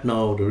do not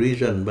know the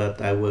reason,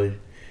 but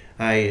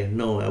I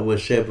know I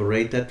was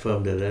separated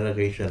from the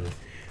delegation.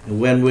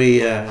 And when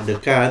the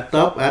car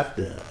stopped at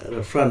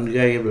the front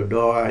gate of the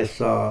door, I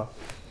saw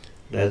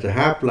there's a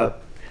half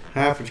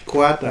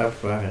squad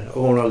of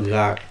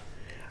oligarchs.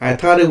 I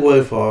thought it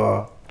was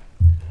for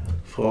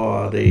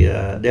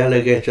the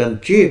delegation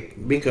chief,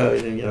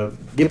 because you know,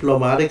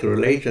 diplomatic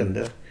relations,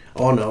 that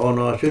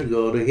honor should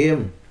go to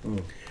him.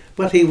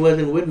 But he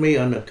wasn't with me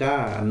on the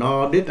car,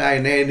 nor did I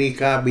have any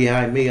car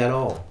behind me at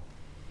all.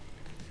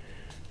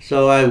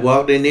 So I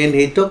walked in,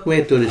 he took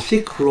me to the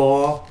 6th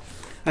floor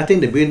I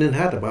think the building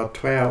had about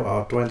 12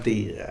 or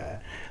 20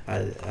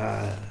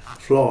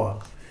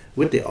 floor,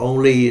 with the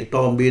only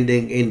tall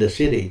building in the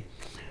city.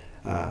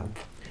 And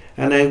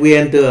then we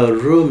enter a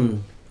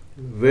room,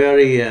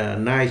 very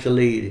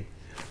nicely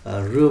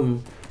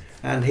room,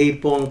 and he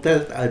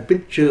pointed a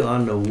picture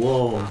on the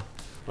wall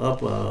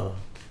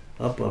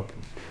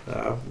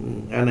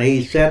and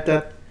he said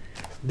that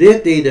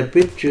this is the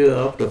picture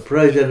of the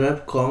president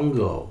of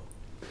Congo.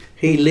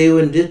 He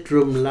lived in this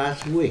room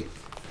last week.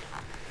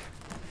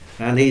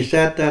 And he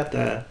said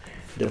that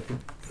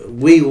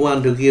we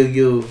want to give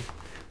you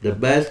the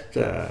best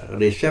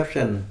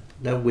reception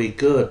that we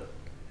could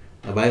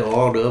by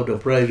order of the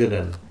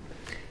president.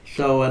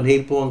 So, and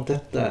he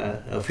pointed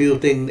a few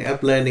things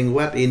explaining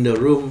what in the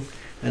room,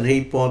 and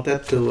he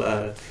pointed to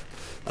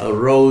a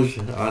rose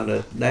on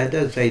the,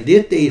 that say,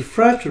 this is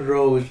fresh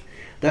rose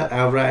that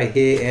arrive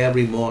here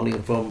every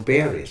morning from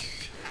Paris.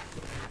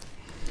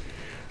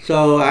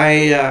 So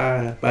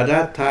I, by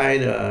that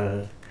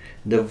time,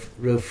 the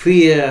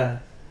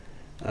fear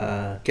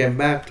came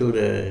back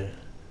to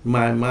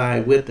my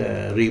mind, with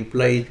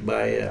replaced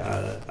by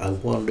a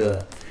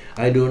wonder.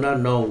 I do not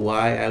know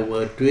why I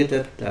was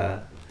treated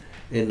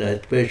in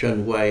a special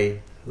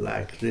way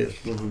like this.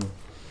 Mm-hmm.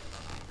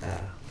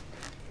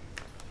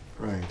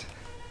 Right.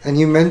 And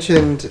you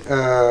mentioned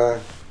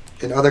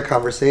in other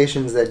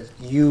conversations that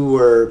you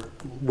were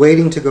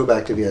waiting to go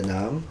back to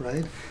Vietnam,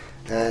 right?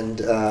 And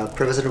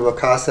President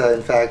Bokassa,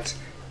 in fact,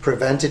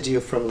 prevented you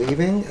from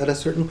leaving at a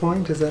certain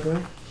point, is that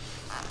right?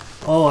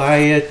 Oh, I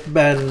had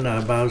spent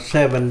about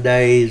 7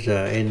 days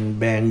in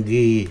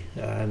Bangui,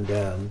 and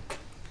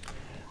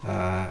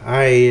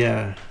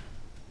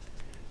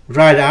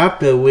right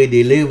after we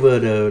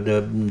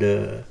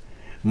delivered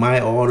my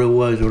order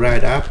was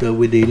right after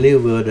we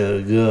delivered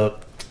the girl,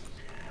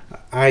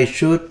 I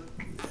should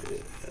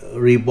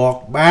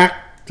report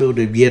back to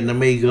the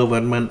Vietnamese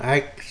government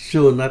as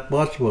soon as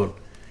possible.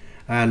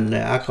 And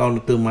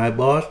according to my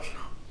boss,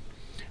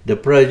 the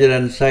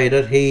president said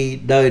that he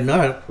does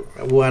not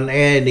want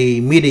any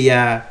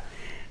media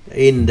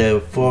in the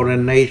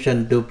foreign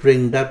nation to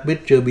bring that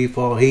picture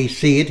before he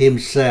see it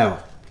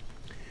himself.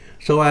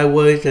 So I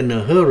was in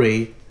a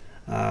hurry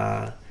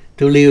to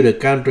leave the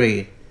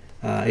country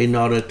in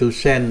order to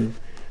send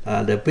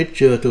the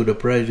picture to the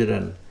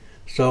president.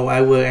 So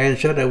I was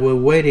answered, I was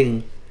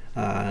waiting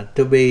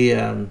to be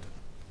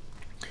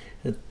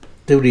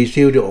to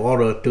receive the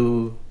order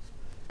to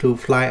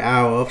fly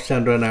out of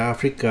Central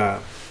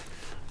Africa,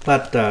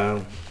 but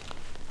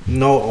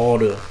no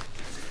order.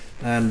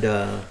 And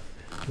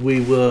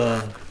we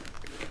were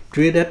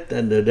treated,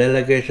 and the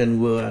delegation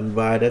were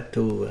invited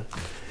to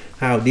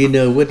have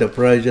dinner with the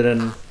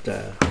president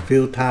a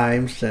few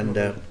times, and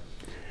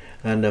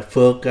the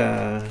first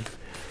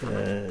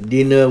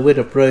dinner with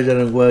the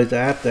president was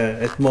at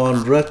a small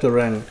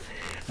restaurant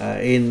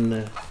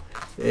in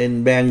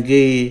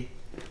Bangui.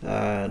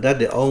 That's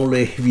the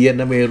only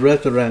Vietnamese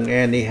restaurant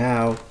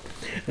anyhow,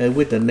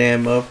 with the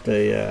name of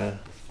the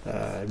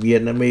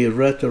Vietnamese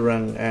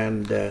restaurant,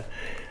 and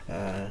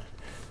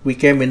we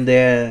came in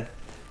there,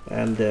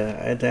 and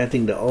I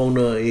think the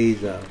owner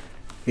is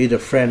a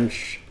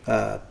French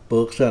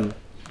person.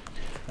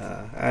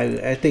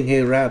 I think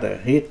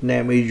his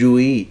name is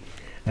Duy,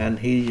 and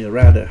he's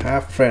rather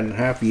half French,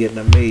 half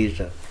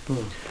Vietnamese.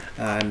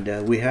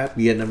 And we had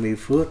Vietnamese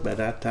food by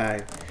that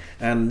time.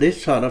 And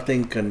this sort of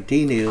thing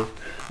continued,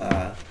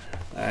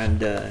 and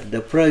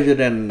the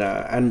president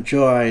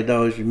enjoyed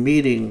those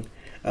meetings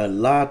a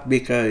lot,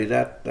 because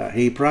that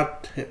he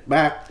brought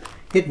back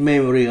his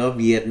memory of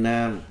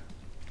Vietnam.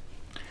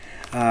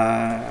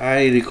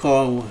 I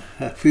recall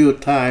a few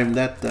times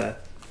that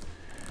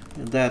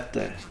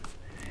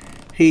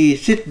he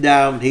sit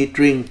down, he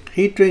drink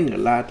a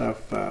lot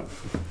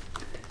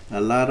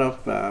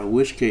of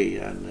whiskey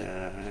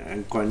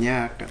and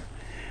cognac.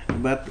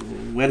 But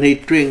when he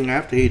drink,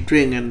 after he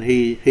drink and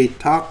he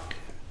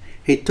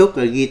took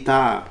a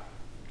guitar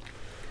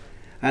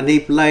and he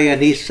played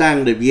and he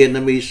sang the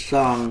Vietnamese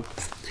song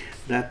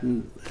that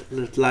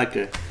is like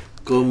a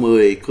cô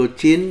 10, cô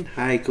 9,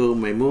 hai cô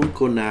mày muốn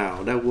cô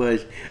nào. That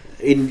was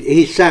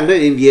he sang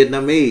that in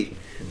Vietnamese,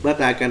 but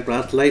I can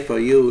translate for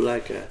you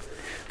like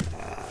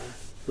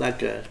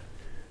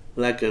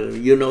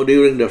you know,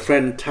 during the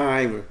French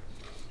time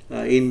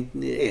in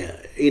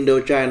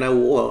Indochina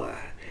War.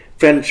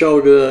 French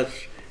soldiers,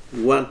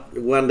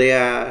 when they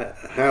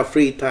have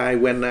free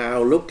time, went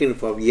out looking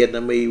for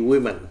Vietnamese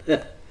women,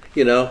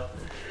 you know,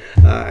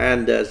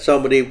 and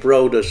somebody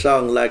wrote a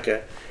song like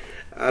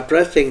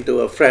addressing to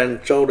a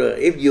French soldier: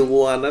 if you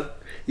want it,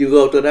 you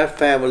go to that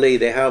family,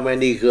 they have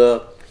many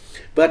girls,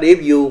 but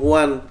if you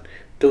want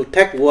to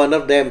take one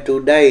of them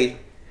today,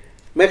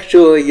 make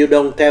sure you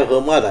don't tell her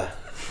mother.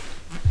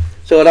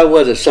 So that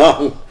was a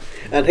song.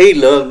 And he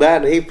learned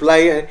that, he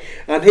played,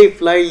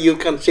 you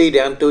can see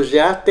the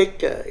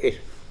enthusiastic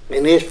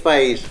in his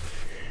face.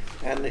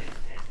 And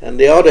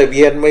the other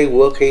Vietnamese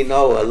work he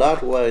know a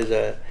lot was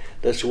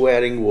the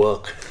swearing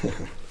work.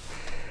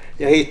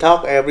 He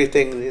taught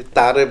everything. He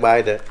started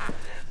by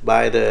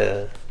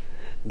the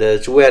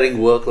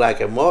swearing work like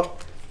a most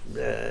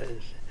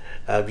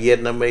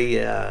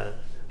Vietnamese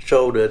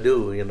soldier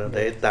do.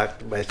 They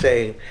talk by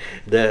saying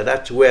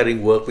that's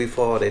wearing work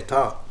before they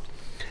talk.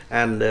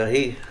 And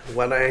he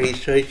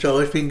showed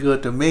his finger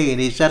to me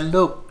and he said,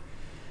 "Look,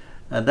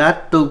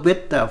 that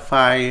stupid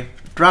fire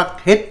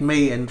truck hit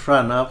me in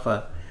front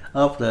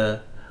of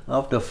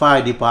the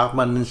fire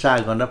department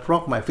inside, gonna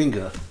broke my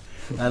finger."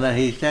 And then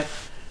he said,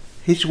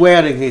 he's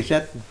swearing. He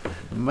said,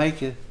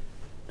 "Make it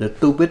the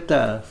stupid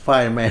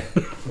fireman,"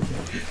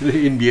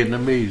 in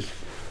Vietnamese.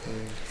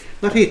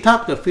 But he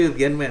talked to few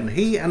Vietnamese.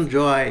 He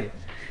enjoyed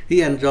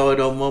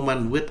the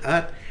moment with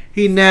us.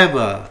 He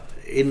never,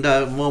 in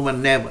the moment,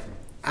 never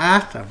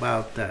asked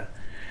about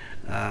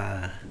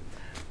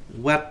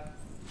what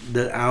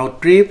our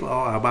trip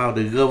or about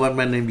the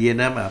government in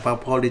Vietnam,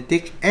 about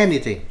politics,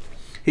 anything.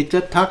 He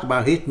just talked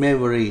about his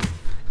memory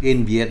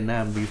in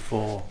Vietnam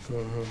before.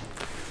 Mm-hmm.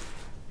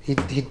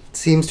 He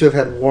seems to have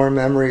had warm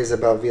memories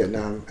about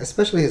Vietnam,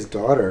 especially his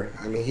daughter.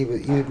 I mean,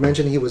 you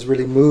mentioned he was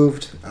really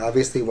moved,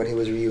 obviously, when he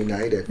was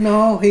reunited.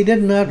 No, he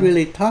did not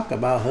really talk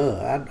about her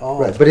at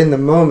all. Right, but in the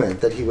moment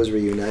that he was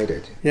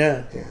reunited.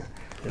 Yeah.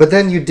 But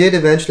then you did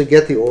eventually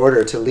get the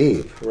order to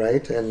leave,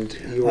 right? And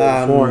you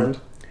were informed.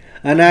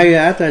 And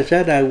as I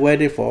said, I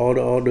waited for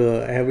the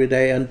order every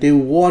day until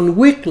 1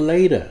 week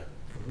later.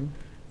 Mm-hmm.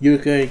 You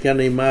can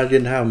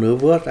imagine how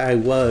nervous I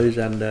was,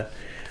 and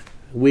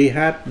we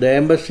had the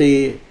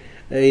embassy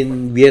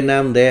in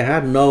Vietnam. They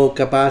had no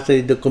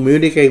capacity to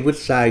communicate with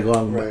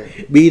Saigon,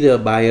 right, either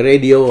by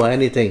radio or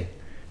anything,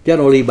 just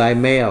only by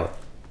mail.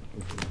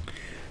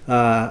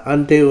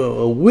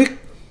 Until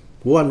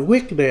 1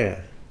 week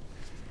there.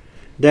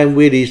 Then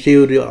we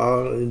received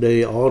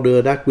the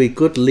order that we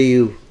could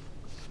leave.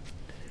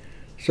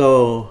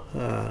 So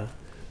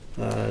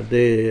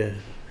the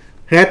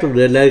head of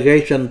the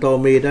delegation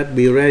told me that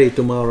be ready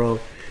tomorrow,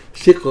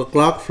 6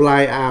 o'clock,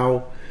 fly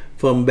out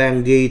from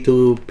Bangui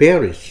to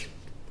Paris.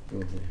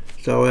 Mm-hmm.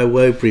 So I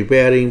was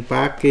preparing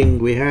packing.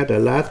 We had a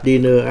last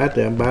dinner at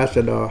the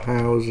ambassador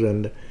house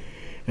and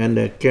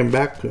came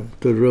back to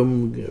the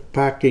room,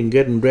 packing,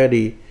 getting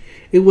ready.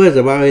 It was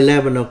about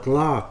 11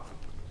 o'clock.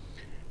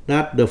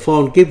 That the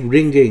phone kept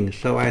ringing,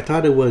 so I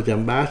thought it was the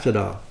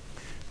ambassador.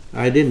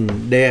 I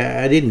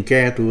didn't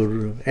care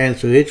to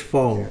answer his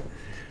phone.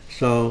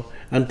 So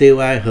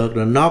until I heard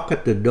a knock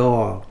at the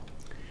door,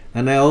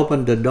 and I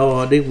opened the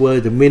door. This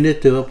was the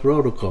Minister of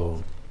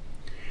Protocol.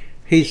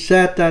 He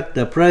said that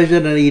the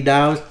president is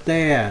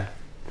downstairs.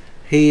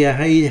 He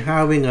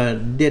having a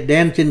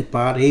dancing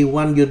party. He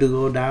wants you to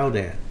go down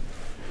there.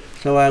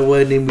 So I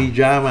was in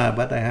pajama,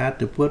 but I had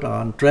to put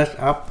on, dress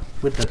up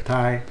with the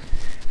tie,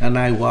 and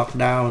I walked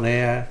down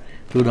there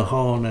to the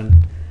hall,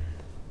 and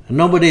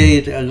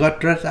nobody got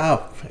dressed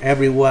up.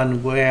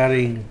 Everyone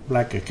wearing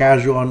like a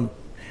casual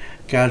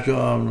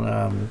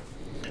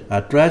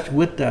dress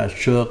with the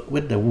shirt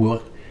with the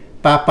word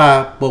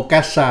Papa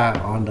Bokassa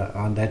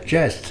on their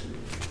chest,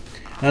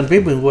 and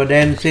people were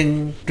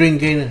dancing,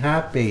 drinking,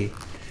 happy,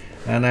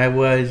 and I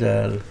was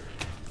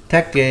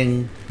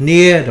taking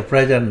near the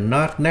president,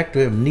 not next to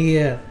him,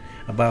 near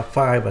about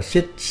 5 or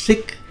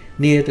 6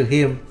 near to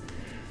him,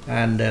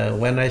 and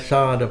when I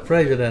saw the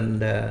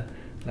president,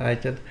 I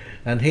said,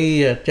 and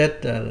he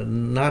just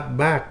not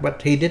back,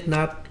 but he did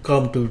not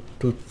come to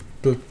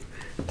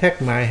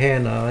take my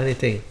hand or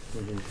anything.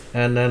 Mm-hmm.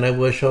 And then I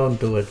was shown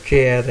to a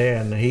chair there,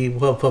 and he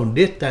from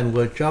distance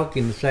was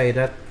joking, say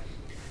that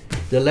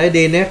the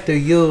lady next to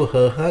you,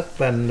 her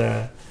husband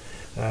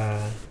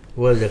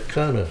was a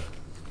colonel,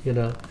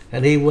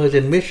 and he was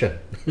in mission.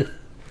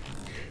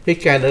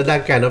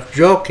 That kind of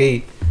joke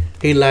he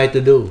liked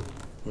to do.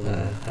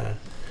 Mm-hmm.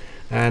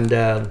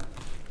 And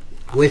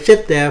we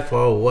sit there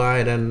for a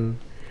while, and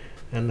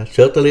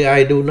certainly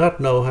I do not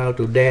know how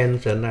to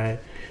dance, and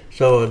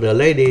so the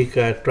lady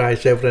tried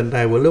several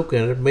times, were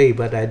looking at me,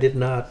 but I did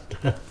not.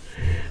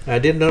 I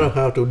didn't know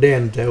how to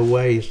dance that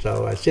way,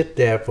 so I sit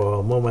there for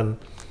a moment,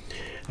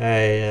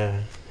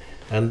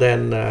 and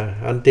then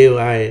until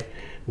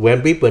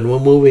when people were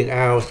moving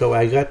out, so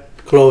I got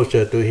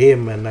closer to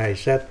him, and I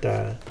said,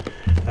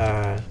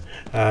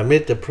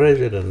 "Mr.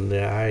 President,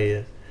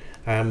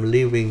 I'm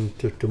leaving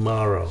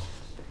tomorrow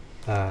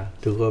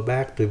to go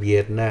back to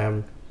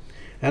Vietnam,"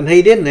 and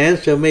he didn't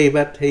answer me,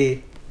 but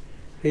he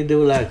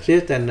do like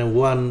this, and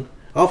one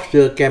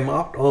officer came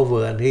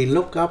over, and he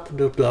looked up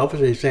to the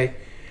officer and say,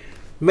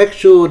 "Make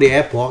sure the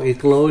airport is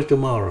closed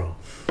tomorrow."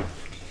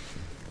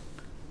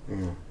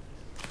 Mm.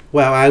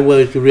 Well, I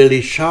was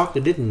really shocked. I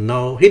didn't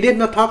know. He did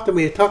not talk to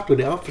me. He talked to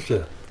the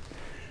officer.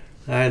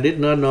 I did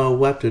not know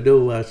what to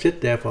do. I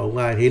sit there for a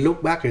while. He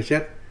looked back and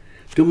said,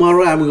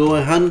 "Tomorrow I'm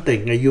going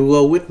hunting, and you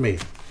go with me."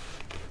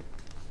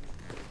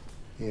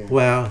 Yeah.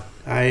 Well,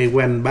 I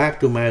went back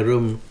to my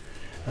room,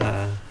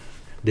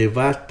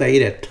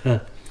 devastated,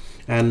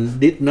 and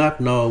did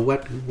not know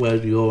what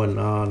was going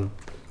on.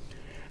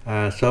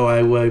 So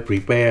I was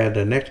prepared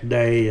the next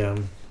day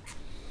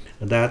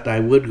that I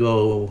would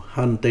go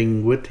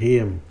hunting with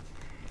him.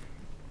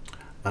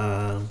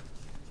 The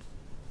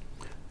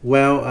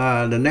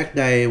next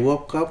day I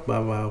woke up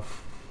about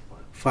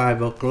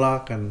 5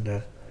 o'clock,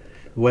 and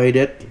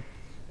waited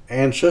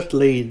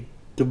anxiously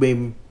to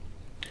be.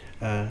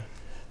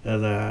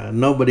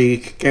 Nobody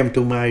came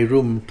to my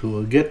room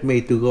to get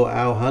me to go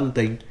out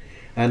hunting,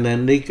 and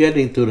then they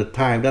getting to the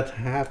time that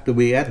I have to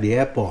be at the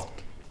airport.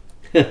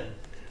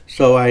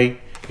 So I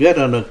get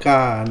on a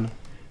car and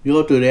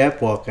go to the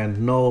airport,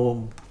 and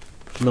no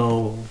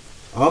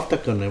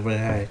obstacle every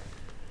day.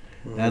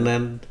 And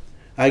then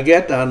I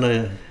get on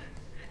a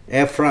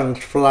Air France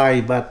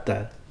flight,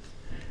 but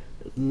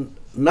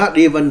not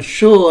even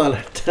sure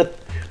that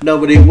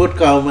nobody would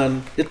come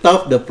and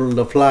stop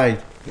the flight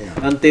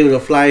until the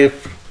flight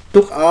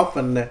took off,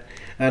 and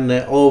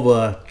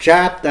over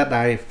chat that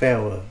I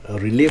felt a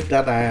relief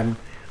that I am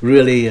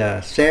really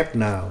safe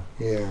now.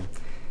 Yeah.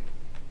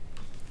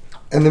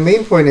 And the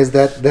main point is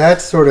that that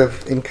sort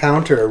of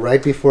encounter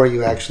right before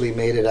you actually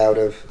made it out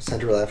of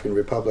Central African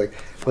Republic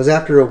was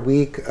after a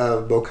week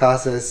of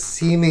Bokassa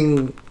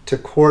seeming to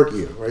court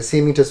you, or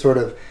seeming to sort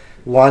of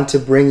want to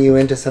bring you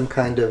into some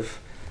kind of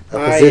a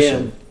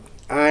position.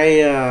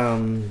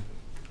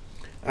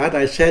 As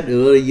I said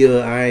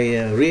earlier,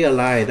 I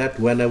realized that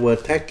when I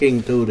was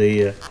taking to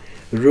the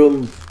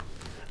room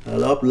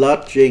of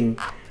lodging,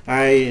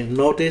 I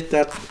noticed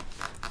that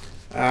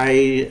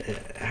I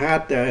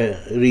had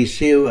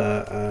received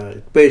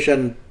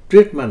patient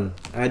treatment.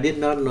 I did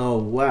not know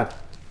what,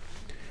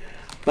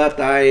 but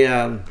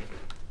I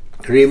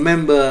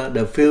remember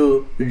the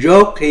few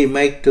jokes he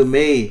made to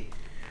me,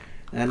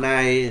 and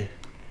I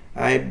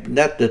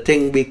that the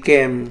thing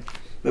became.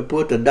 I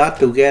put the dot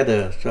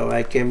together, so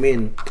I came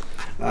in.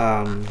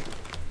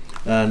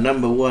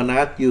 Number one,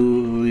 as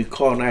you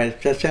recall, I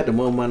just said a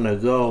moment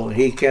ago,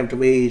 he came to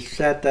me, he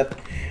said that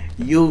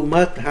you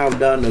must have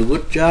done a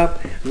good job.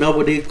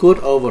 Nobody could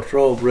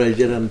overthrow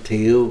President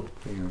Thieu.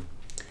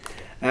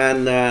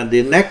 And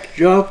the next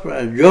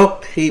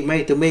joke he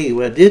made to me,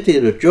 well, this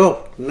is a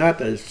joke, not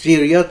a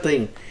serious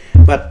thing,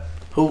 but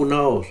who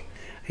knows?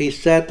 He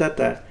said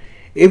that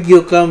if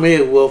you come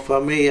here work for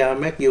me, I'll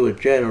make you a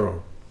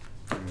general.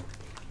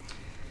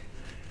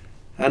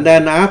 And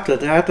then after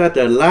that, at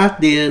the last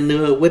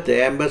dinner with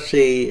the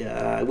embassy,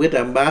 with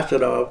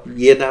ambassador,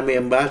 Vietnamese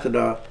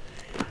ambassador,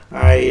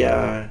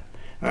 I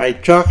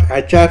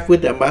chat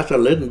with the ambassador a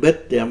little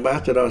bit. The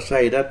ambassador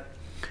say that,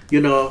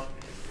 you know,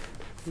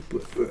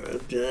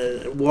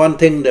 one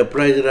thing the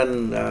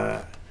President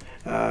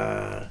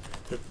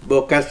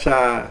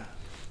Bokassa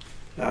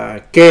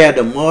cared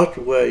the most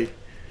was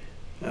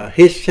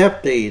his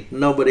safety.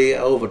 Nobody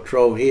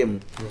overthrow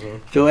him.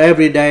 So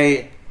every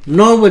day,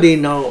 nobody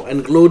know,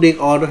 including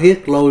all of his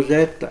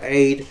closest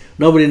aide,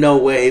 nobody know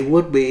where he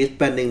would be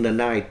spending the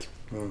night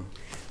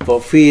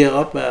for fear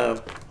of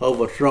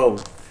overthrow.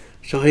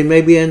 So he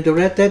may be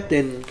interested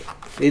in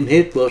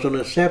his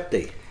personal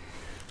safety.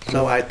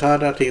 So I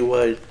thought that he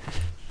was,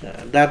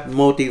 that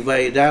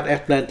motivate, that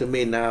explained to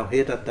me now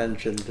his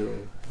attention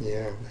to.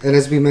 Yeah, and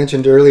as we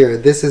mentioned earlier,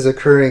 this is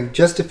occurring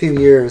just a few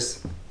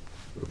years,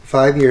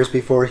 5 years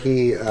before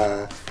he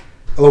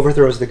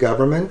overthrows the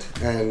government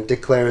and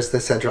declares the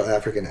Central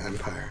African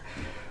Empire.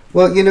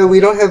 Well, you know, we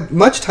don't have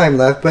much time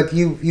left, but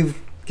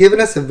you've given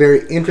us a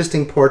very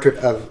interesting portrait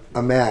of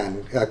a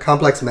man, a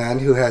complex man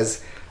who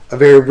has a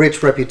very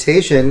rich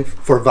reputation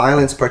for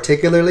violence,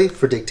 particularly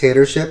for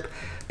dictatorship,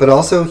 but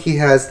also he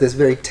has this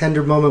very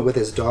tender moment with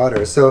his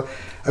daughter. So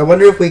I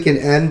wonder if we can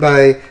end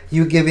by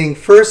you giving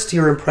first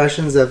your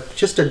impressions of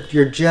just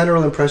your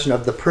general impression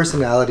of the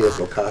personality of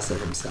Bokassa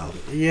himself.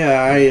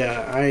 Yeah,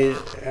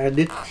 I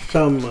did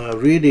some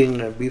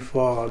reading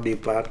before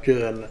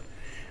departure,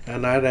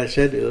 and as I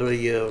said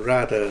earlier,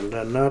 rather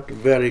not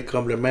very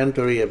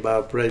complimentary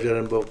about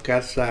President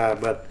Bokassa,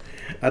 but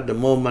at the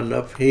moment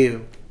of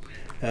him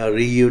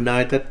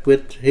reunited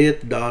with his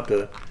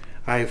daughter,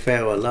 I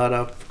felt a lot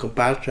of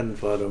compassion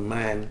for the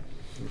man,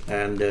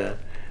 and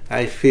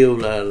I feel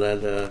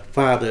the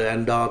father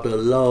and daughter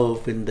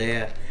love in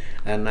there,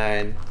 and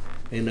a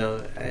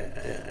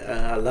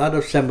lot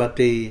of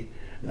sympathy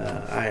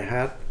I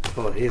had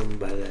for him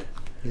by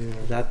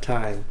that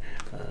time,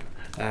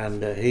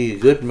 and he a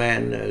good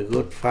man, a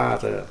good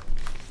father.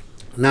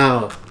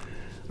 Now,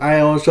 I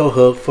also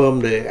heard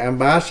from the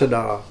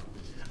ambassador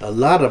a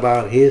lot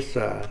about his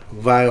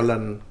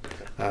violent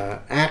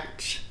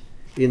acts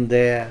in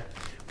there,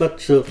 but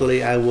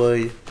certainly I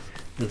was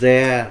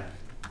there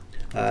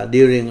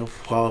during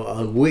for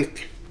a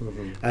week.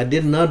 I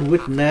did not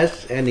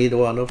witness any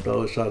one of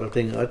those sort of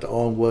things. At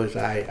all words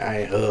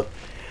I heard,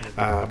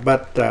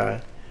 but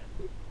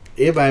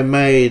if I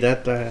may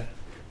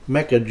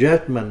make a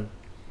judgment,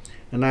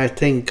 and I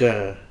think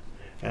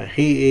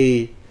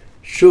he is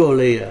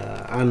surely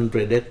an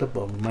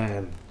unpredictable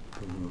man.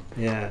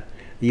 Yeah,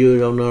 you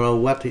don't know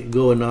what is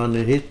going on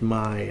in his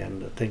mind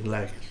and things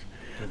like.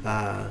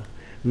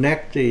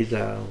 Next is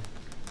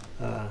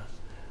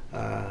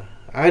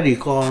I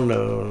recall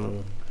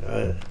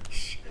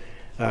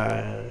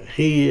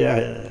he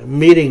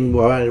meeting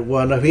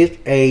one of his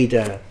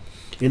aides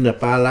in the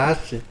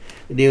palace.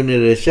 During the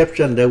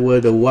reception, there were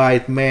the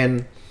white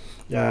men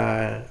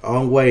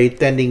on way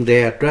standing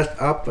there dressed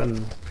up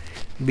and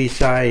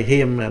beside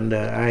him, and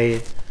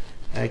I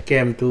I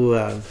came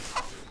to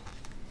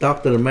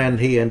talk to the man.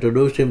 He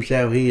introduced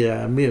himself. He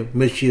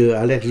Monsieur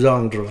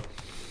Alexandre.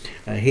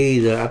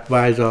 He's the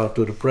advisor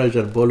to the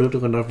president,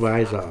 political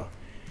advisor.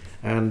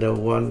 And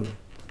one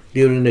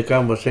during the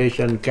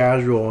conversation,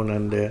 casual,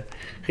 and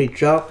he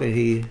talked. And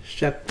he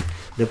said,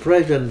 "The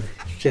president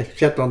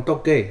sat on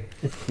top gay."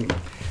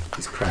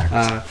 He's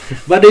cracked.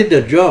 But it's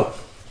a joke.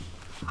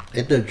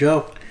 It's a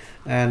joke,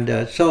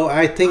 and so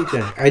I think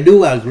I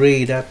do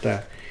agree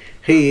that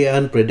he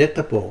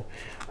unpredictable,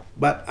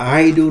 but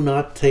I do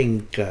not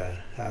think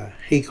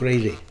he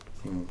crazy.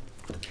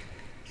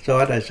 So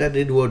as I said,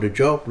 it was a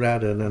joke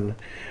rather than,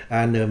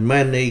 and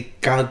many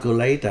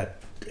calculated.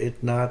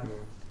 It's not,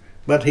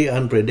 but he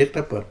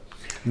unpredictable.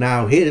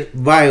 Now his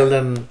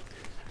violent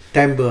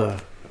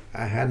temper,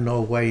 I had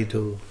no way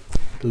to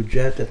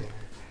judge it.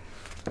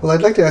 Well,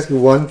 I'd like to ask you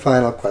one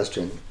final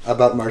question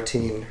about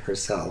Martine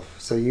herself.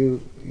 So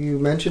you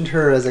mentioned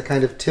her as a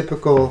kind of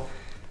typical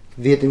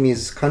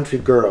Vietnamese country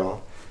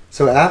girl.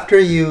 So after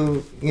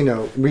you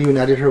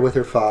reunited her with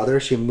her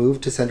father, she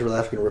moved to Central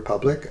African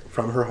Republic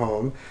from her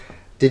home.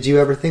 Did you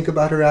ever think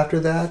about her after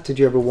that? Did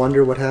you ever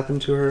wonder what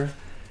happened to her?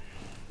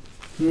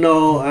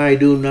 No, I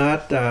do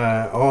not.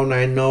 All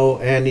I know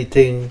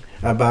anything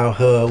about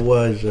her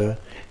was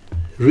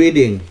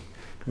reading.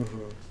 Mm-hmm.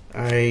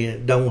 I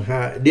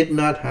did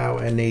not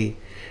have any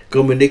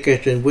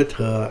communication with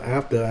her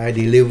after I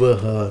delivered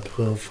her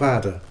to her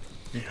father.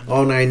 Mm-hmm.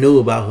 All I knew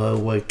about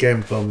her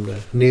came from the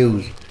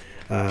news.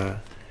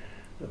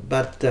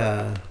 But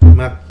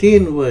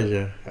Martine was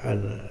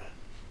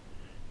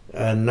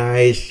a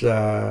nice,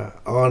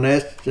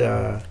 honest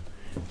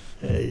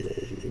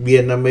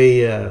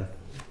Vietnamese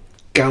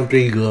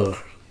country girl,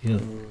 you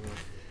know.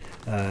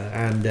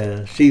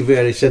 And she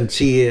very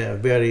sincere,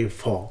 very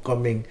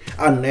forthcoming,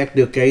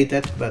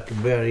 uneducated, but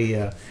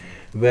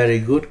very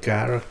good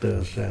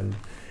characters,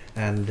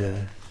 and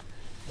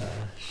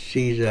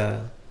she's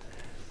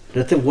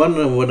one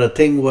of the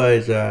thing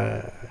was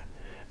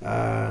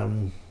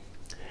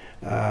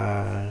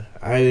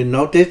I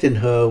noticed in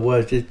her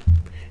was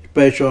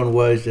person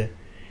was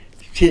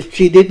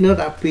she did not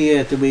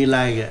appear to be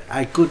like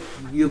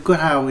you could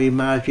have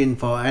imagined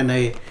for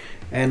any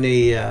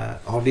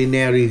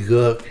ordinary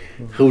girl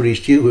who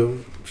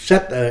received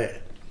such a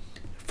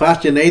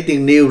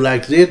fascinating news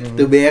like this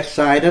to be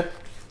excited.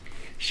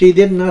 She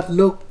did not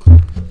look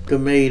to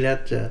me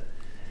that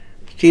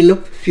she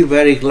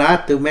very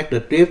glad to make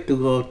the trip to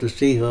go to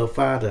see her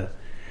father,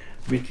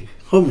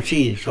 whom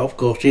of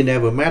course she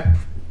never met.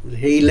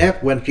 He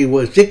left when she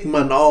was 6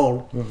 months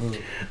old,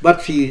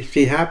 but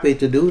she happy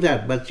to do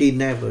that. But she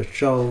never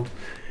showed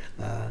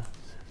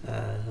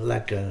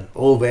like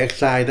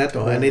overexcited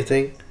or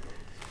anything,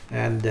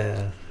 and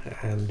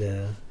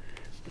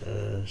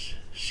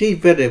she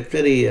very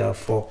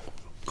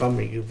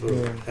forthcoming,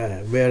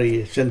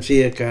 very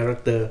sincere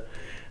character,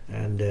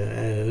 and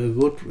a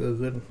good.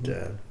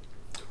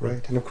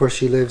 Right, and of course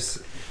she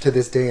lives to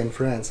this day in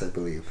France, I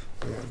believe.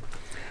 Yeah.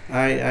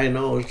 I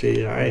know.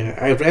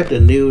 I read the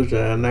news,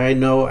 and I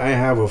know I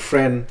have a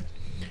friend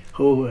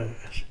who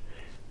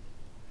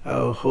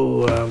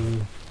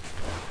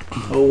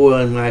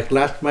was my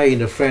classmate in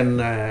the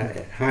friend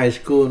high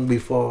school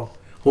before,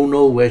 who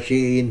know where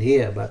she in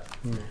here, but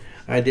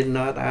I did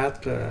not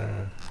ask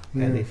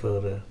any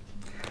further.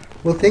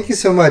 Well, thank you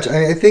so much.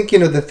 I think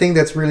the thing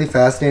that's really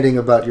fascinating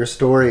about your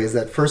story is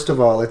that, first of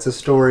all, it's a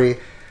story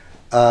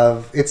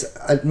of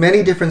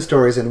many different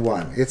stories in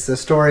one. It's the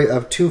story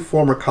of two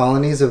former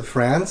colonies of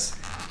France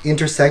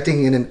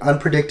intersecting in an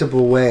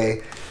unpredictable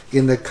way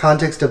in the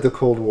context of the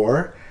Cold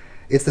War.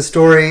 It's the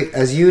story,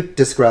 as you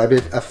described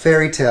it, a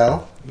fairy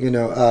tale,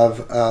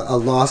 of a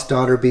lost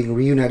daughter being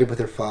reunited with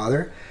her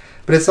father.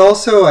 But it's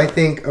also, I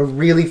think, a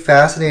really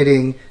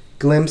fascinating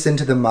glimpse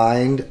into the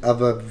mind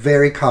of a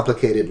very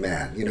complicated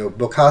man.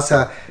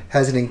 Bokassa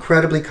has an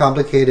incredibly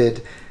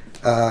complicated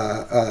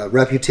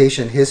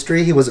reputation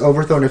history. He was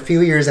overthrown a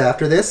few years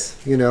after this,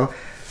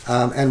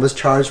 and was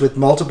charged with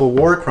multiple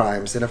war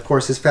crimes. And of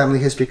course, his family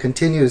history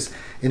continues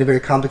in a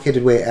very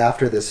complicated way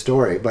after this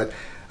story. But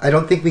I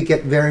don't think we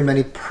get very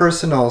many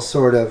personal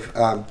sort of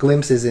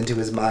glimpses into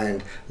his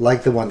mind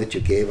like the one that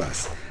you gave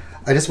us.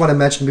 I just want to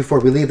mention before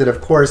we leave that,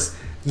 of course,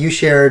 you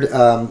shared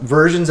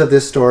versions of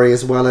this story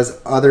as well as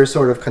other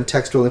sort of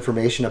contextual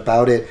information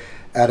about it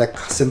at a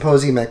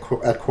symposium at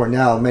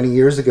Cornell many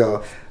years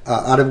ago,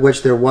 out of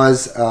which there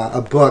was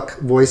a book,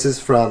 Voices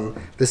from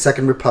the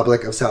Second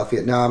Republic of South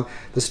Vietnam.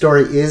 The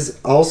story is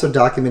also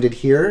documented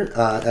here,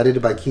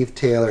 edited by Keith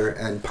Taylor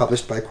and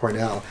published by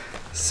Cornell.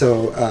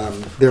 So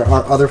there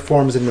are other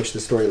forms in which the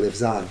story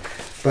lives on.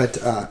 But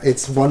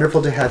it's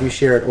wonderful to have you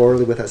share it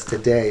orally with us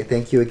today.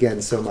 Thank you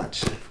again so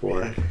much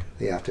for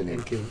the afternoon.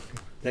 Thank you.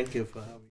 Thank you for having me.